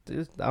just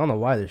I don't know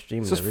why they're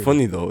streaming. It's just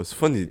funny though. It's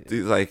funny. It's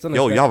like,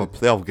 you have a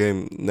playoff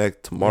game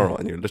tomorrow,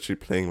 and you're literally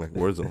playing like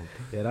Warzone.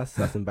 Yeah,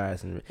 that's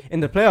embarrassing. In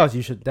the playoffs,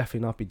 you should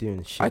definitely not be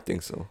doing shit. I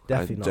think so.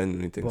 Definitely I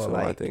genuinely think so.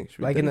 Like, I think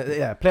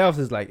playoffs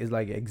is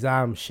like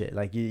exam shit.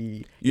 Like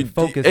you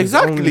focus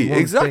exactly.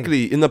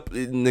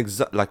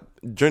 Like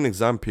during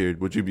exam period,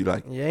 would you be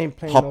like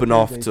hopping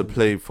off to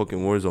play fucking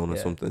Warzone or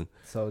something?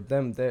 So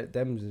them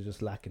is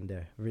just lacking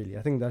there. Really,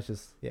 I think that's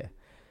just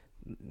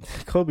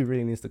Kobe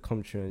really needs to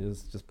come through and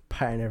just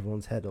patting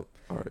everyone's head up.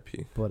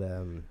 R.I.P. But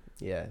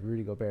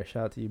Rudy Gobert,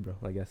 shout out to you, bro.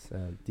 I guess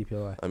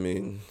DPOI. I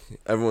mean,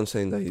 everyone's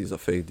saying that he's a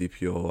fake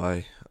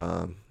DPOI.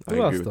 I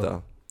agree with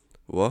that.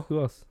 What? Who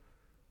else?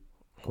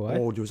 Kawhi?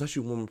 Oh, there was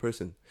actually one more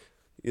person.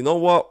 You know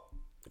what?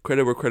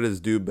 Credit where credit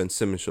is due. Ben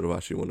Simmons should have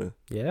actually won it.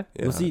 Yeah.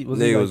 Was he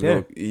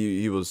there?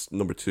 He was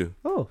number 2.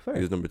 Oh, fair.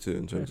 He was number 2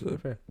 in terms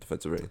of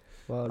defensive rating.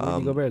 Well,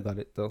 Rudy Gobert got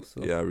it though.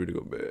 So. Yeah, Rudy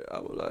Gobert. I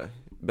will lie.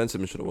 Ben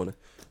Simmons should have won it.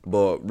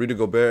 But Rudy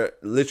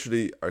Gobert,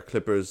 literally, our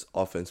Clippers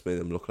offense made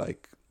him look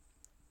like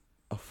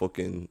a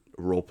fucking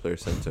role player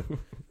center.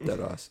 Dead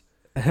ass.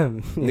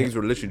 Niggas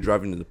were literally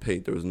driving in the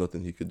paint. There was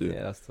nothing he could do.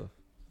 Yeah, that's tough.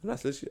 And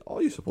that's literally all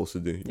you're supposed to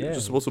do. You're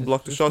just supposed to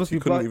block the shots. You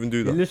couldn't even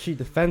do that. You're literally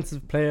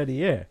defensive player of the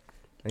year.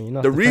 And you're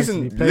not the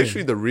reason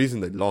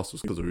they lost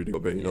was because of Rudy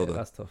Gobert. You know that.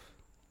 That's tough.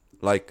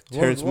 Like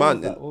Terrence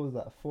Mann. What was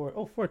that?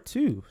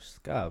 4-2.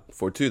 Scab.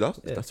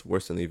 4-2. That's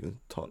worse than I even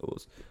thought it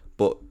was.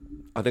 But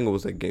I think it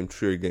was like game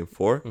 3 or game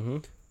 4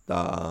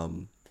 that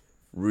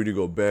Rudy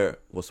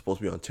Gobert was supposed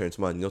to be on Terrence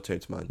Mann. You know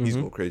Terrence Mann. He's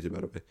going crazy,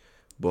 by the way.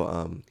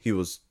 But he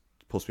was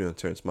supposed to be on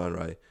Terrence Mann,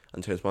 right?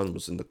 And Terrence Mann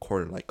was in the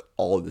corner like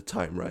all the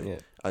time, right? Yeah.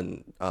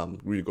 And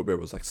Rudy Gobert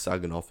was like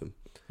sagging off him.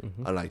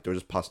 And like they were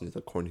just passing into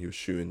the corner. He was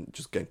shooting,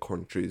 just getting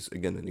corner trees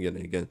again and again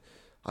and again.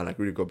 And like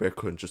Rudy Gobert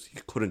couldn't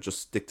just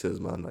stick to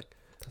his man. Like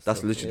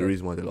that's literally the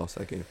reason why they lost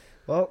that game.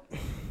 Well,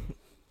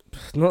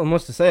 not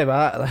much to say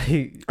about that.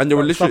 Like, and they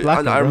were literally.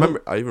 And I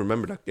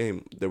remember that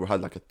game. They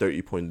had like a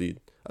 30-point lead,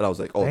 and I was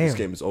like, "Oh, this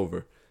game is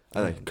over."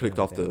 And I clicked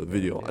off the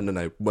video, and then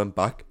I went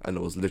back, and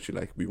it was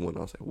literally like we won.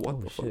 I was like,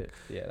 "What the fuck?"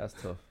 Yeah, that's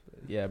tough.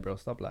 Yeah, bro,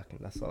 stop lacking.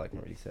 That's all I can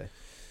really say.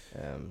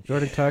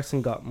 Jordan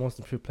Clarkson got most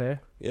improved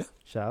player. Yeah,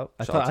 shout.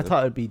 I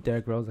thought it'd be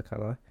Derrick Rose. I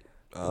can't lie.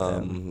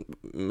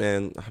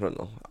 Man, I don't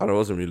know. I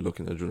wasn't really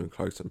looking at Jordan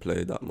Clarkson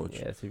play that much.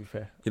 Yeah, to be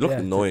fair, he looked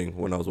annoying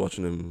when I was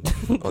watching him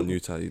on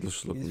Utah. He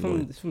just looked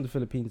annoying. He's from the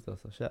Philippines though,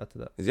 so shout out to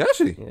that. Is he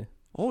actually? Yeah.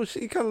 Oh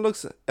shit, he kind of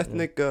looks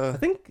ethnic. I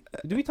think.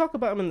 Did we talk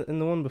about him in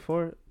the one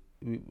before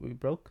we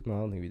broke? No, I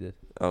don't think we did.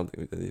 I don't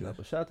think we did either. No,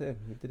 but shout out to him.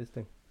 He did his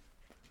thing.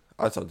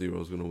 I thought D-Rose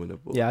was gonna win it.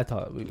 But yeah, I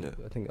thought.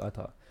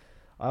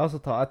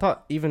 I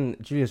thought even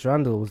Julius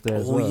Randle was there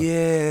as well. Oh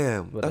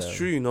yeah, but, that's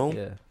true. You know.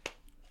 Yeah.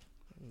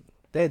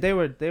 They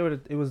were.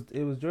 It was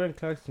Jordan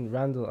Clarkson,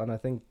 Randle, and I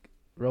think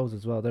Rose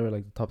as well. They were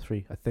like the top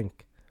 3. I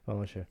think. I'm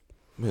not sure.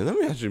 Man, let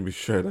me actually be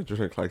sure that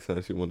Jordan Clarkson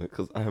actually won it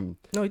because I am.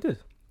 No, he did.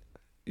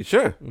 You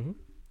sure?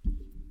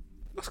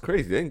 That's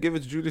crazy. They didn't give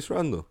it to Julius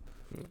Randle.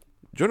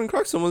 Jordan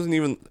Clarkson wasn't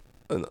even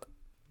an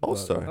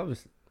all-star.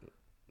 Obviously.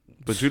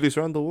 But Julius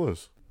Randle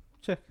was.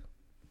 Check.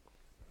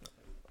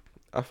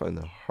 I find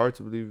that hard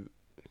to believe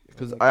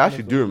because I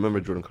actually do remember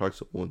Jordan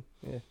Clarkson won.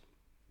 Yeah.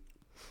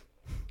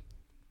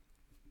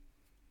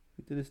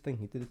 He did his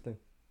thing.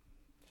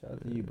 Shout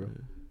out to you, bro.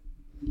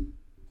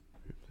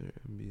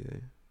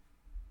 NBA.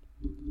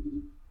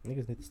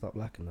 Niggas need to stop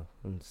lacking though,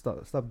 and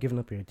stop giving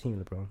up your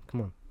team, LeBron.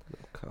 Come on,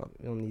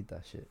 we don't need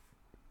that shit.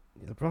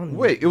 LeBron.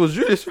 Wait, it was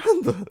Julius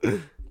Randle. Are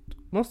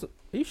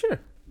you sure?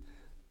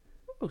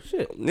 Oh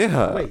shit.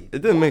 Yeah. Wait,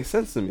 it didn't make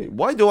sense to me.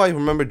 Why do I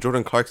remember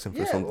Jordan Clarkson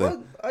for something?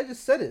 Well, I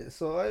just said it,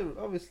 so I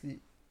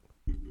obviously.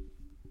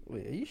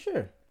 Wait, are you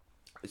sure?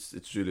 It's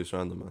Julius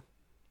Randle, man.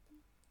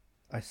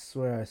 I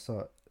swear I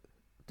saw it.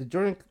 Did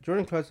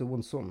Jordan Clarkson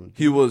won something?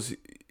 He was.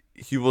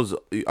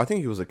 I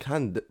think he was a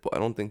candidate, but I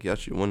don't think he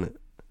actually won it.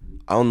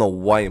 I don't know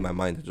why in my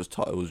mind I just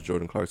thought it was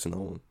Jordan Clarkson that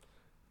won.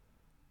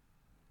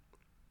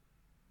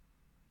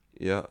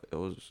 Yeah, it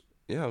was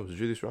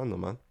Julius Randle,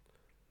 man.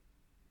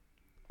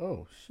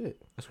 Oh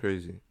shit, that's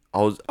crazy.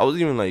 I was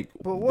even like,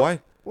 but why?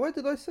 Why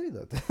did I say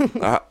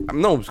that?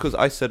 No, it's because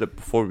I said it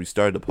before we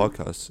started the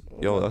podcast.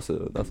 Yo, that's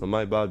a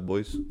my bad,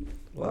 boys.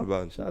 Well,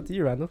 my bad. Shout out to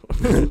you, Randall.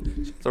 Shout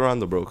out to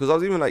Randall, bro. Because I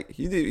was even like,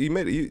 he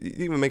didn't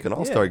even make an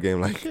all-star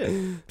game. Like,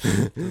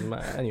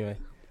 anyway,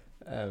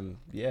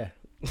 yeah.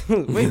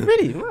 Wait,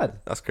 really mad?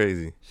 That's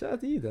crazy. Shout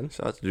out to you then.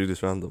 Shout out to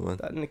Julius Randle, man.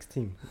 That next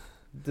team,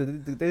 they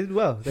did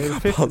well. They were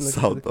fifth in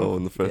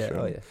the first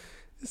round. Oh yeah,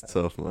 it's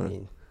tough, man. I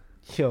mean,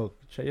 yo,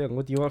 Trae Young,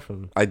 what do you want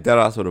from him? I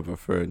deadass would have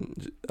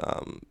preferred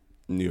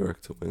New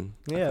York to win.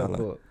 Yeah,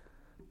 but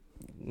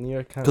New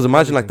York can't. Because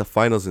imagine like the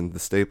finals in the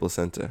Staples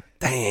Center.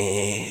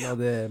 Damn. No,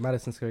 the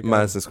Madison Square Garden.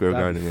 Madison Square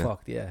Garden, yeah.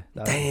 Fucked, yeah.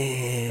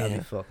 That'd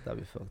be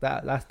fucked.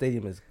 That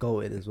stadium is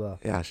goated as well.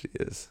 It actually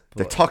is.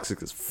 They're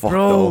toxic as fuck.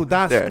 Bro,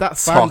 that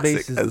fan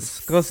base is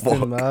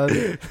disgusting,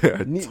 man.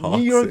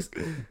 New York's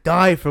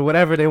die for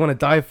whatever they want to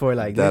die for.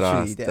 Like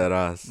literally, dead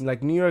ass.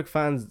 Like New York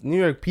fans, New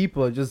York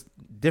people are just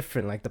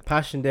different. Like the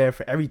passion there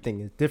for everything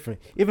is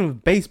different. Even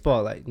with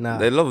baseball, like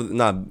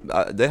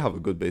they have a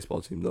good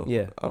baseball team though.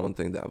 Yeah, I don't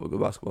think they have a good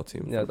basketball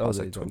team. Yeah, that was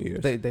like 20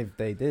 years. They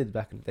did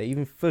back in the day.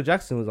 Even Phil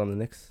Jackson was on the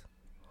Knicks.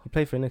 He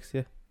played for the Knicks.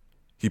 Yeah.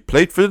 He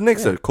played for the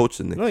Knicks or coached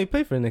the Knicks? No, he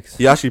played for the Knicks.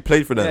 He actually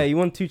played for them. Yeah, he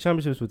won 2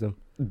 championships with them.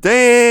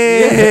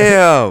 Damn.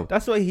 Yeah.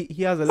 That's why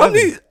he has 11.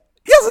 He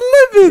has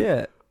 11.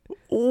 Yeah.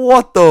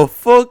 What the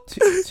fuck?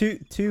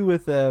 Two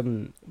with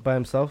by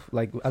himself,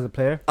 like as a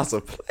player. As a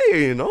player,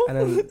 you know.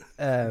 And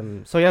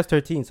then so he has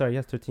 13. Sorry, he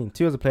has 13.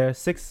 2 as a player,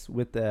 6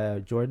 with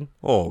Jordan.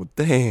 Oh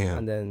damn.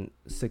 And then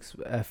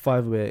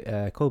 5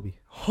 with Kobe.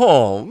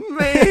 Oh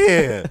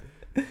man.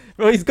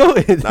 Bro, he's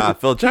goated. Nah,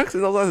 Phil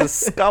Jackson knows how to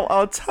scout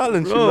out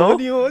talent. Bro,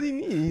 you know. What do you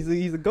mean?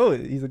 He's a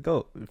goat. He's a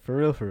goat for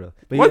real.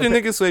 But why do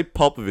niggas say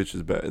Popovich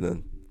is better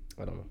than?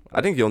 I don't know.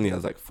 I think he only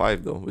has like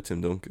 5 though with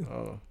Tim Duncan. I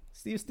don't know.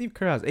 Steve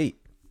Kerr has 8.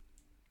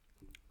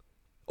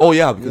 Oh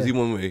yeah, because he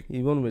won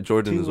with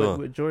Jordan 2 as well.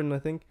 With Jordan, I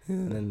think,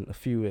 and then a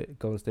few with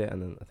Golden State,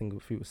 and then I think a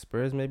few with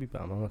Spurs maybe.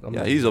 But I'm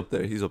not he's up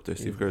there. He's up there.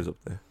 Steve Kerr's up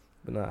there.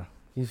 But nah,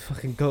 he's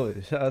fucking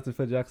goated. Shout out to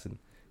Phil Jackson.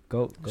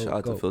 Go. Shout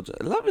out to Phil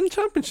Jackson. 11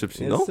 championships,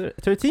 you know. Sir.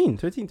 13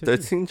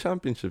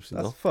 championships, you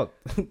know. That's fucked.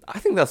 I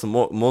think that's the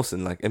most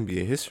in like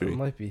NBA history. It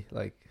might be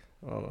like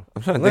I don't know.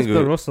 I'm trying to think.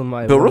 Bill Russell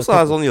might. Bill Russell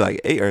has only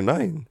like 8 or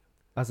 9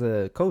 as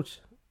a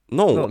coach.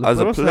 No, as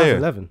a player.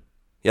 Has 11.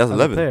 He has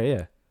 11. As a player,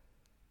 yeah.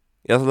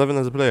 He has 11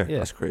 as a player. Yeah.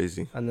 That's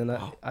crazy. And then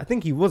I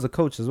think he was a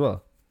coach as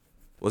well.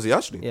 Was he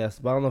actually? Yes,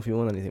 but I don't know if he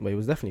won anything. But he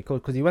was definitely a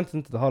coach because he went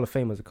into the Hall of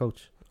Fame as a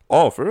coach.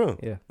 Oh, for real?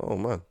 Yeah. Oh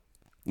man.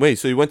 Wait,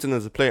 so he went in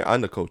as a player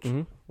and a coach?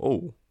 Mm-hmm.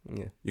 Oh.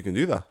 Yeah. You can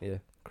do that? Yeah.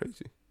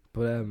 Crazy.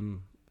 But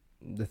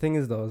the thing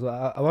is though,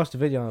 I watched the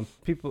video and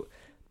people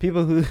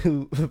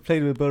who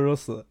played with Bill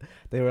Russell,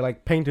 they were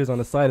like painters on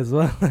the side as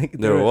well. Like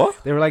they were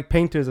what? They were like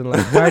painters and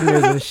like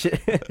gardeners and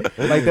shit.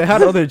 Like they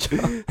had other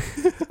jobs.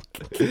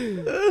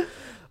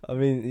 I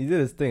mean, he did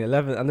his thing.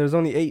 11, and there's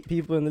only 8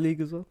 people in the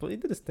league as well. But he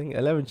did his thing.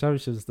 11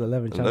 championships to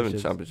 11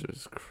 championships. 11 championships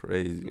is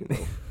crazy. You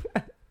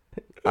know?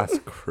 That's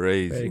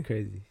crazy. Very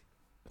crazy.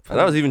 And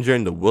that was even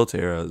during the Wilt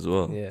era as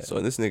well. Yeah. So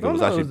this nigga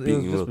was actually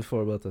beating just Wilt.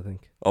 before Wilt, I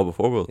think. Oh,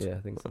 before Wilt? Yeah,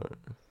 I think so.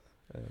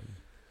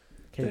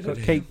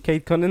 Right.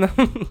 Kate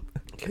Cunningham.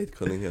 Kate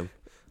Cunningham.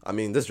 I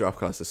mean, this draft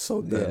class is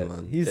so dead,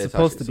 man. He's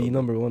supposed to be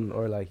number 1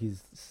 or like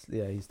he's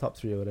top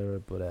 3 or whatever.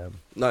 But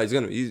no, he's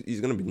gonna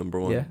be number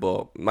 1. Yeah.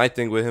 But my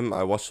thing with him,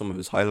 I watched some of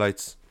his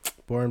highlights.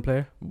 Boring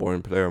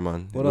player,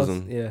 man. What else?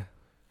 Yeah.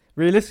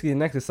 Realistically, the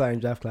next exciting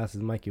draft class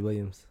is Mikey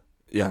Williams.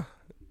 Yeah,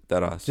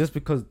 that ass. Just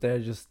because they're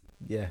just.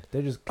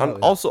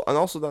 And also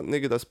that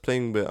nigga that's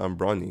playing with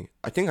Bronny.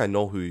 I think I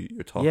know who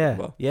you're talking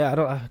about. Yeah,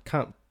 I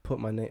can't put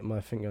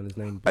my finger on his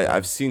name.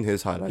 I've seen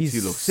his highlights.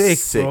 He looks sick,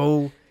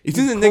 bro. He's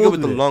the nigga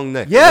with the long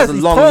neck. Yes,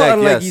 he's long tall neck.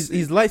 And yes, like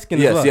he's light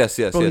skinned as well.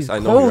 Yes. Bro, he's I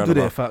know. Cold with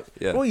it, fam.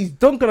 Yeah. Bro, he's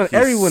dunking on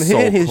everyone. So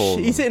Hitting his cold,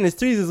 he's hitting his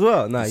threes as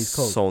well. Nah, he's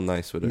cold. So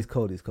nice with it.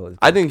 He's cold.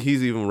 I think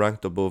he's even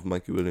ranked above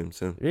Mikey Williams.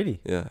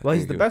 Really? Yeah. Well,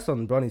 he's the best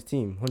on Bronny's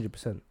team,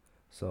 100%.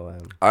 So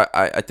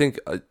I think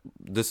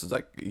this is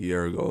like a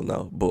year ago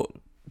now, but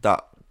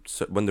that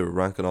when they were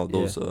ranking all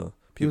those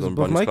people in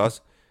Bronny's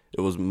class,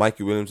 it was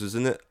Mikey Williams is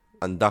in it,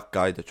 and that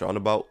guy that you're on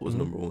about was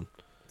number 1.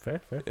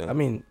 Fair. Yeah. I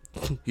mean,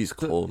 he's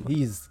cold. Man.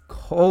 He's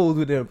cold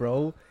with it,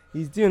 bro.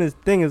 He's doing his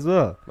thing as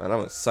well. Man,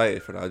 I'm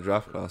excited for that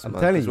draft class, man.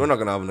 I'm telling you. We're not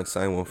going to have an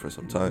exciting one for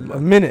some time, man.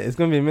 A minute. It's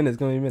going to be a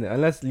minute.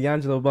 Unless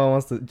LiAngelo Ball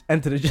wants to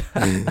enter the draft.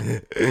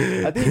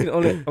 I think he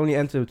can only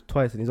enter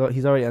twice, and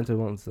he's already entered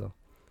once, so.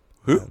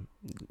 Who?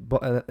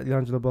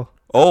 LiAngelo Ball.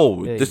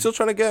 Oh, they're still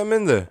trying to get him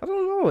in there. I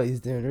don't know what he's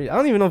doing, really. I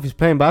don't even know if he's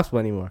playing basketball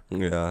anymore.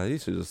 Yeah, he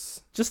should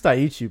just start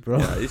YouTube, bro.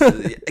 Yeah, he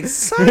should,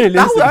 exactly.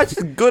 That was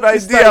actually a good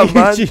idea,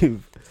 man. YouTube.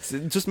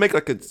 Just make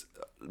like a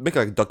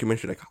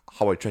documentary, like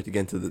how I tried to get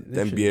into the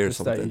NBA or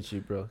something.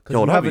 Start YouTube, bro.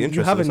 Yo, that'd be interesting.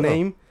 You have a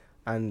name,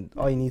 and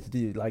all you need to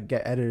do like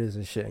get editors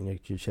and shit, and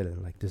you're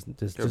chilling. Like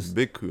there's just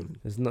big cool.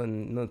 There's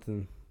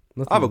nothing.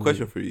 I have a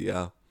question for you.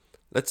 Yeah,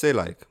 let's say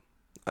like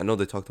I know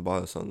they talked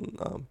about this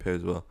on Pair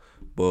as well,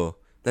 but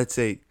let's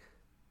say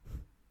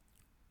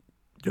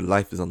your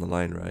life is on the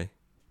line, right?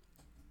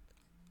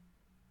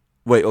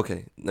 Wait,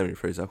 okay. Let me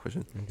rephrase that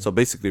question. Okay. So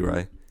basically,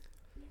 right,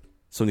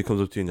 somebody comes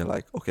up to you and they're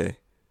like, okay,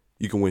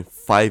 you can win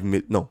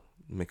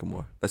make it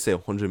more. Let's say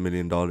 $100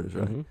 million, right?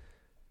 Mm-hmm.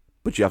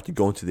 But you have to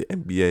go into the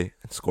NBA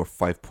and score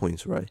 5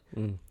 points, right?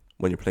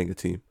 When you're playing a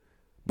team.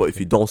 But if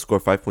you don't score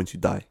 5 points, you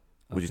die.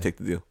 Would you take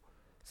the deal?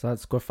 So I'd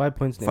score 5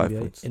 points in the NBA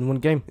points. In one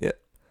game? Yeah.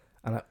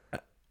 And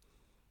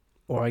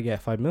or I get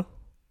 5 mil?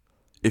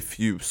 If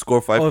you score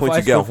 5 points,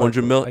 you get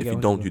 100 mil. If you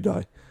don't, you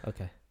die.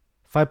 Okay.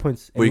 5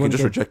 points. But you can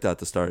just reject that at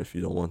the start if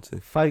you don't want to.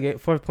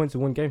 5 points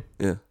in one game?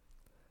 Yeah.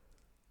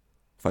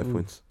 5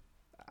 points.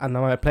 And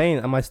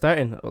am I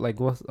starting? Like,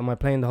 am I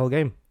playing the whole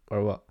game?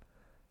 Or what?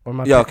 Or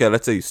am I okay,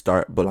 let's say you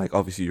start, but like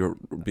obviously you're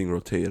being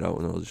rotated out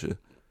and all this shit.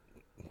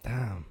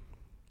 Damn.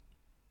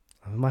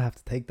 I might have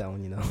to take that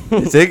one, you know.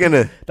 You're taking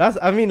it.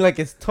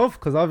 It's tough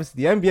because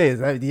obviously the NBA is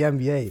the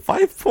NBA.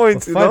 5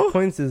 points, but 5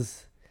 points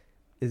is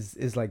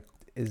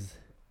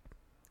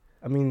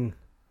I mean,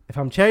 if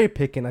I'm cherry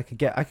picking, I could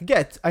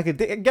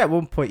get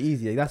 1 point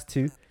easy. That's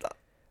 2,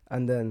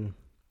 and then.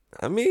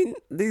 I mean,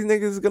 these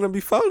niggas gonna be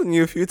fouling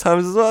you a few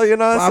times as well. You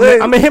know what I'm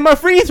saying? I'm gonna hit my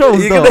free throws.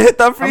 You're gonna hit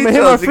that free throws.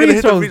 You're gonna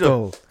hit my free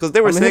throws. Because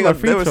they were saying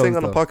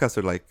on the podcast,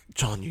 they're like,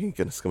 John, you ain't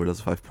gonna score those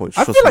 5 points.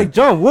 I feel like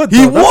John would.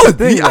 He would.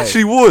 He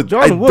actually would.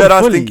 John would.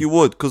 I think he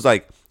would. Because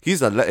like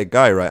he's an athletic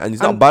guy, right? And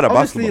he's not bad at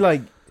basketball.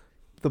 Obviously,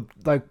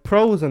 like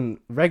pros and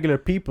regular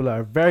people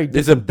are very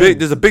different.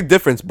 There's a big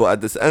difference, but at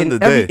this end of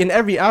the day, in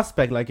every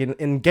aspect, like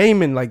in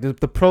gaming, like the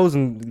pros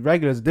and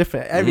regulars are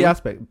different. Every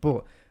aspect,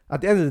 but at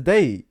the end of the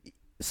day,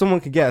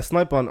 someone could get a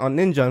snipe on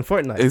Ninja and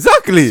Fortnite.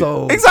 Exactly.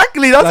 So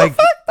exactly. That's a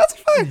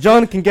fact.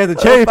 John can get the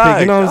cherry pick.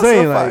 You know what I'm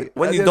saying? Like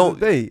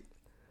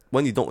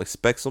when you don't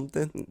expect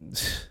something,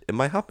 it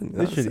might happen.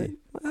 Literally, it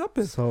might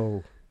happen.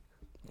 So,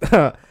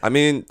 I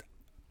mean,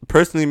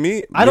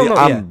 personally, I don't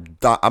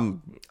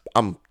know.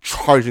 I'm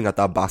charging at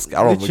that basket.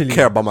 I don't even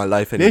care about my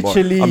life anymore.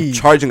 Literally. I'm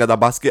charging at that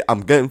basket.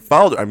 I'm getting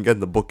fouled or I'm getting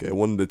the bucket.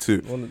 One of the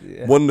two.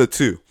 One of the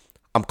two.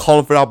 I'm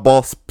calling for that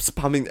ball,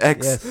 spamming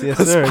X. Yes,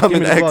 sir. Give me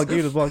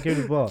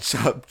the ball.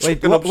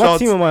 Wait, what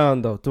team am I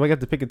on, though? Do I get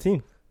to pick a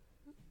team?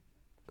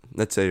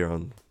 Let's say you're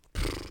on...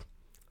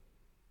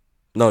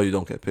 No, you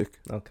don't get picked.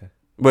 Okay.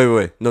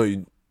 Wait. No,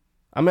 you...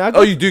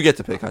 you do get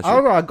to pick, actually.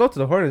 I go to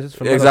the Hornets just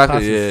for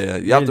exactly, yeah.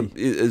 You have to...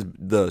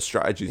 the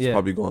strategy is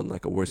probably going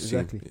like a worse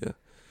team. Yeah.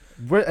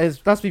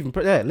 That's even...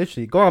 Yeah,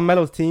 literally. Go on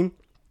Melo's team.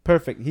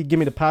 perfect. He'd give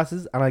me the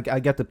passes, and I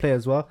get to play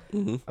as well.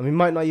 And we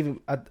might not even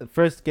at the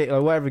first game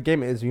or whatever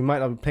game it is, we might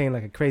not be playing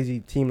like a crazy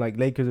team like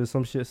Lakers or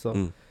some shit.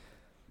 So.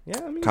 Yeah,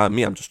 I mean, can't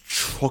me. I'm just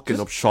chucking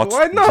up shots,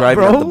 why not,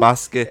 driving bro? at the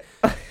basket.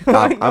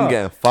 I'm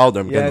getting fouled.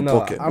 I'm getting the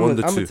bucket. I'm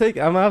gonna take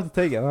it. I'm gonna have to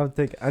take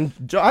it. And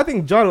I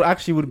think John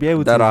actually would be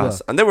able to. Well.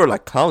 And they were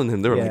like clowning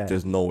him. They were like,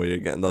 "There's no way you're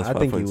getting those 5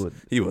 points." I think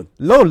he would.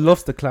 Lowe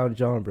loves to clown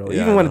John, bro.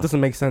 Even when it doesn't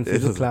make sense, he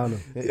just clown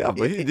him. Yeah,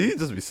 but he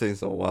just be saying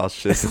some wild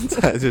shit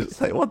sometimes. You're just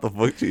like, what the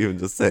fuck did you even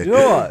just say? You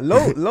know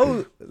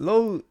what?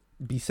 Lowe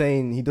be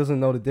saying he doesn't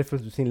know the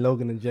difference between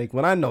Logan and Jake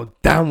when I know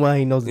damn well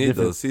he knows the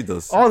difference. He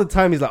does. All the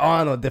time he's like, oh,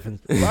 I know the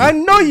difference. I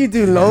know you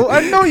do, Lowe.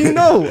 I know you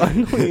know.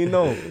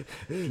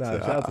 Nah,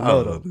 shout out to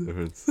Lowe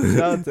though.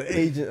 Shout out to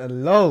Agent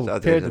and Lowe.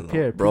 Peer to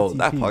peer. Bro, PTP.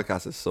 that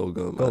podcast is so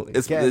good,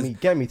 man.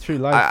 Get me through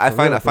life.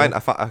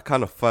 I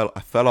kind of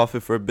fell off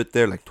it for a bit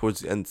there, like towards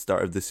the end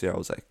start of this year. I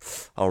was like,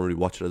 I don't really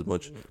watch it as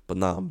much. But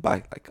now I'm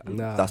back. Like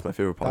that's my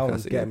favorite podcast. That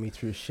was getting me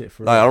through shit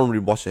for I don't really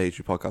watch the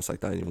H3 podcast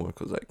like that anymore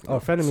because like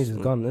Frenemies is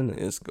gone, isn't it?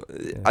 It's good.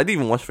 Yeah. I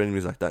didn't even watch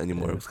Frenemies like that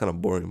anymore. It was kind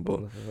of boring,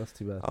 but that's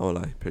too bad. I don't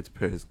like peer to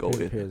peer is go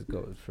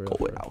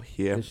out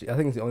here. I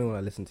think it's the only one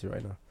I listen to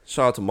right now.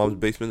 Shout out to Mom's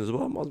Basement as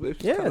well. Mom's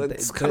Basement. Yeah,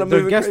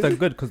 their guests are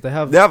good because they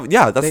have that's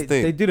the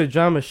thing. They do the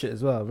drama shit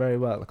as well very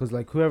well because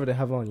like whoever they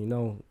have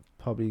on,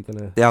 probably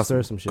gonna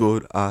stir some shit.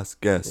 Good ass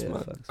guests,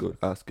 man. Good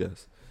ass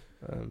guests.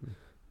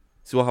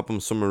 See what happened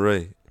with Summer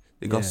Rae.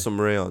 They got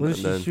Summer Rae on. Well,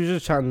 she was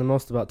just chatting the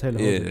most about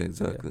Taylor. Yeah,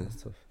 exactly.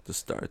 Just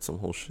started some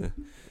whole shit.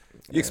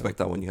 You expect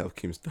that when you have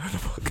Keemstar on the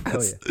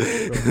podcast. Oh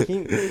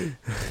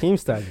yeah,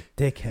 Keemstar,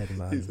 dickhead,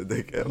 man. He's a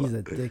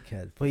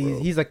dickhead. But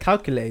he's a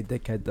calculated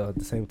dickhead though at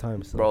the same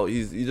time. So. Bro,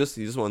 he's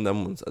just one of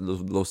them ones that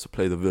loves to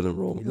play the villain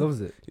role. He loves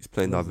it. He's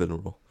playing that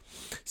villain role.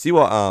 See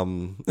what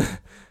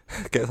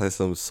guess I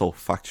something so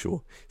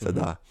factual. He said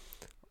that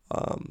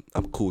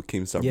I'm cool with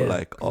Keemstar, but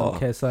like I'm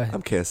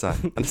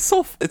KSI. And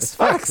it's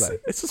facts.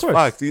 Like, it's just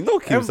facts. You know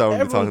Keemstar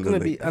will be talking to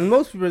me. And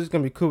most people are just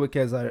gonna be cool with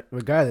KSI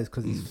regardless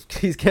because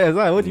he's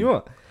KSI. What do you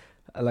want?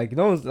 Like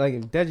no one's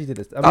like Deji did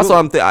this. That's what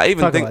I'm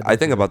thinking. I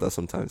think about that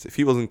sometimes. If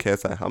he wasn't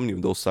KSI, how many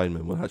of those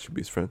sidemen would actually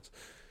be his friends?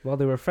 Well,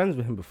 they were friends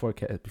with him before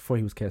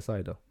he was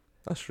KSI though.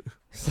 That's true.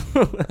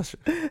 That's true.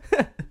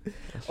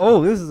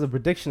 Oh, this is a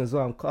prediction as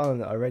well. I'm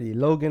calling it already.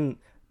 Logan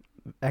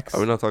X.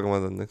 Are we not talking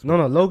about that next?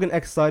 No. Logan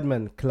X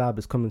Sidemen collab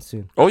is coming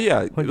soon. Oh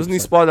yeah, 100%. Wasn't he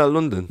spotted at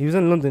London? He was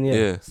in London,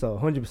 yeah. So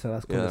 100%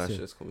 that's coming soon. Yeah, that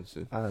shit's coming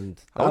soon. And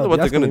I wonder what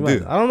they're gonna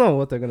do. I don't know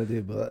what they're gonna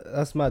do, but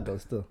that's mad though.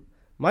 Still.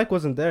 Mike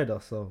wasn't there though,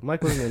 so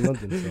Mike wasn't in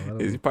London. So I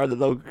don't Is he part of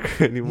the Logan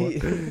anymore?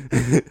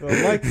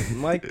 Well,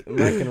 Mike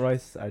and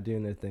Rice are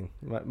doing their thing.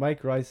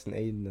 Mike, Rice, and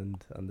Aiden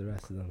and the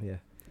rest of them. Yeah,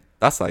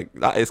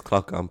 that is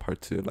Clock on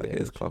part 2. Like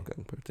it is Clock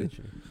on part 2.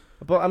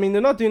 But I mean,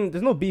 they're not doing.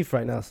 There's no beef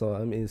right now, so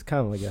I mean, it's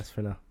calm, I guess,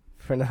 for now.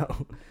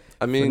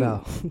 I mean, for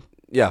now.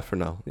 Yeah, for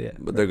now. Yeah,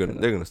 but they're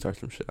gonna start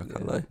some shit. I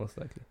can't lie. Most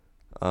likely.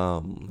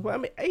 But I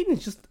mean,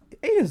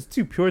 Aiden's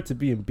too pure to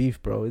be in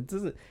beef, bro. It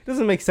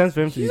doesn't make sense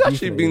for him to be. He's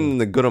actually been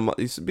the good amount.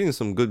 He's been in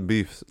some good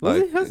beefs.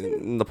 Like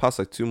in the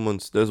past 2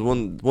 months. There's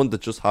one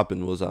that just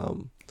happened was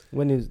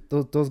when he was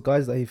those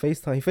guys that he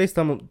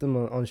FaceTime them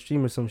on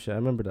stream or some shit. I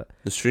remember that.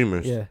 The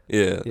streamers. Yeah.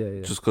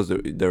 Just because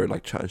they were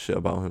like chatting shit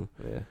about him.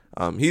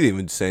 Yeah. He didn't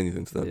even say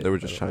anything to them. They were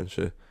just chatting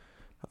shit.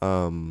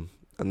 And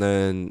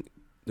then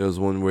there was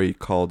one where he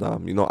called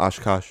Ash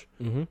Cash.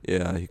 Mm-hmm.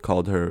 Yeah, he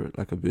called her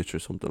like a bitch or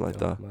something like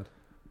that. Mad.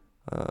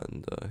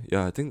 And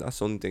I think that's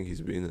the only thing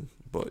he's been in.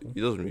 But he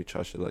doesn't really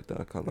chat shit like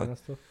that. I can't lie.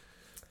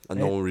 And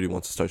no one really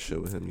wants to start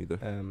shit with him either.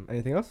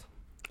 Anything else?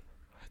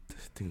 I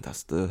think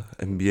that's the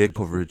NBA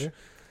coverage.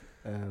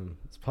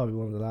 It's probably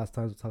one of the last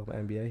times we'll talk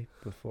about NBA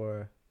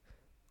before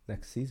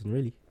next season,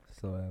 really.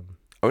 So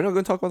are we not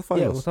going to talk about the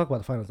finals? Yeah, we'll talk about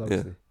the finals,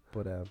 obviously. Yeah.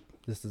 But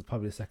this is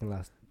probably the second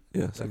last.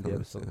 Yeah, second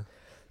last. Yeah.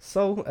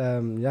 So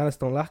Giannis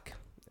don't lack.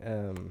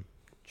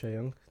 Trae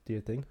Young, do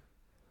your thing.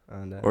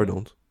 And or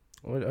don't.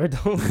 Or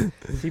don't.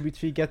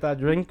 CB3, get that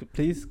drink,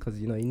 please, because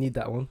you need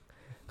that one.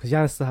 Because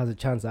Giannis still has a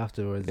chance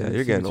afterwards. Yeah,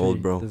 you're getting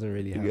old, bro. Doesn't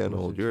really you're getting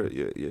old.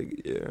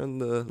 You're on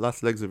the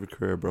last legs of your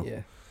career, bro.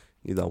 Yeah.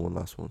 Need that one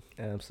last one.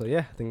 So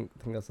yeah, I think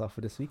that's all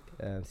for this week.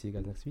 See you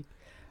guys next week.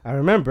 And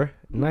remember,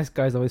 nice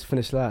guys always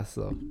finish last,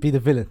 so be the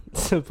villain.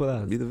 Simple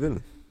as. Be the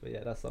villain. But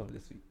yeah, that's all for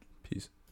this week. Peace.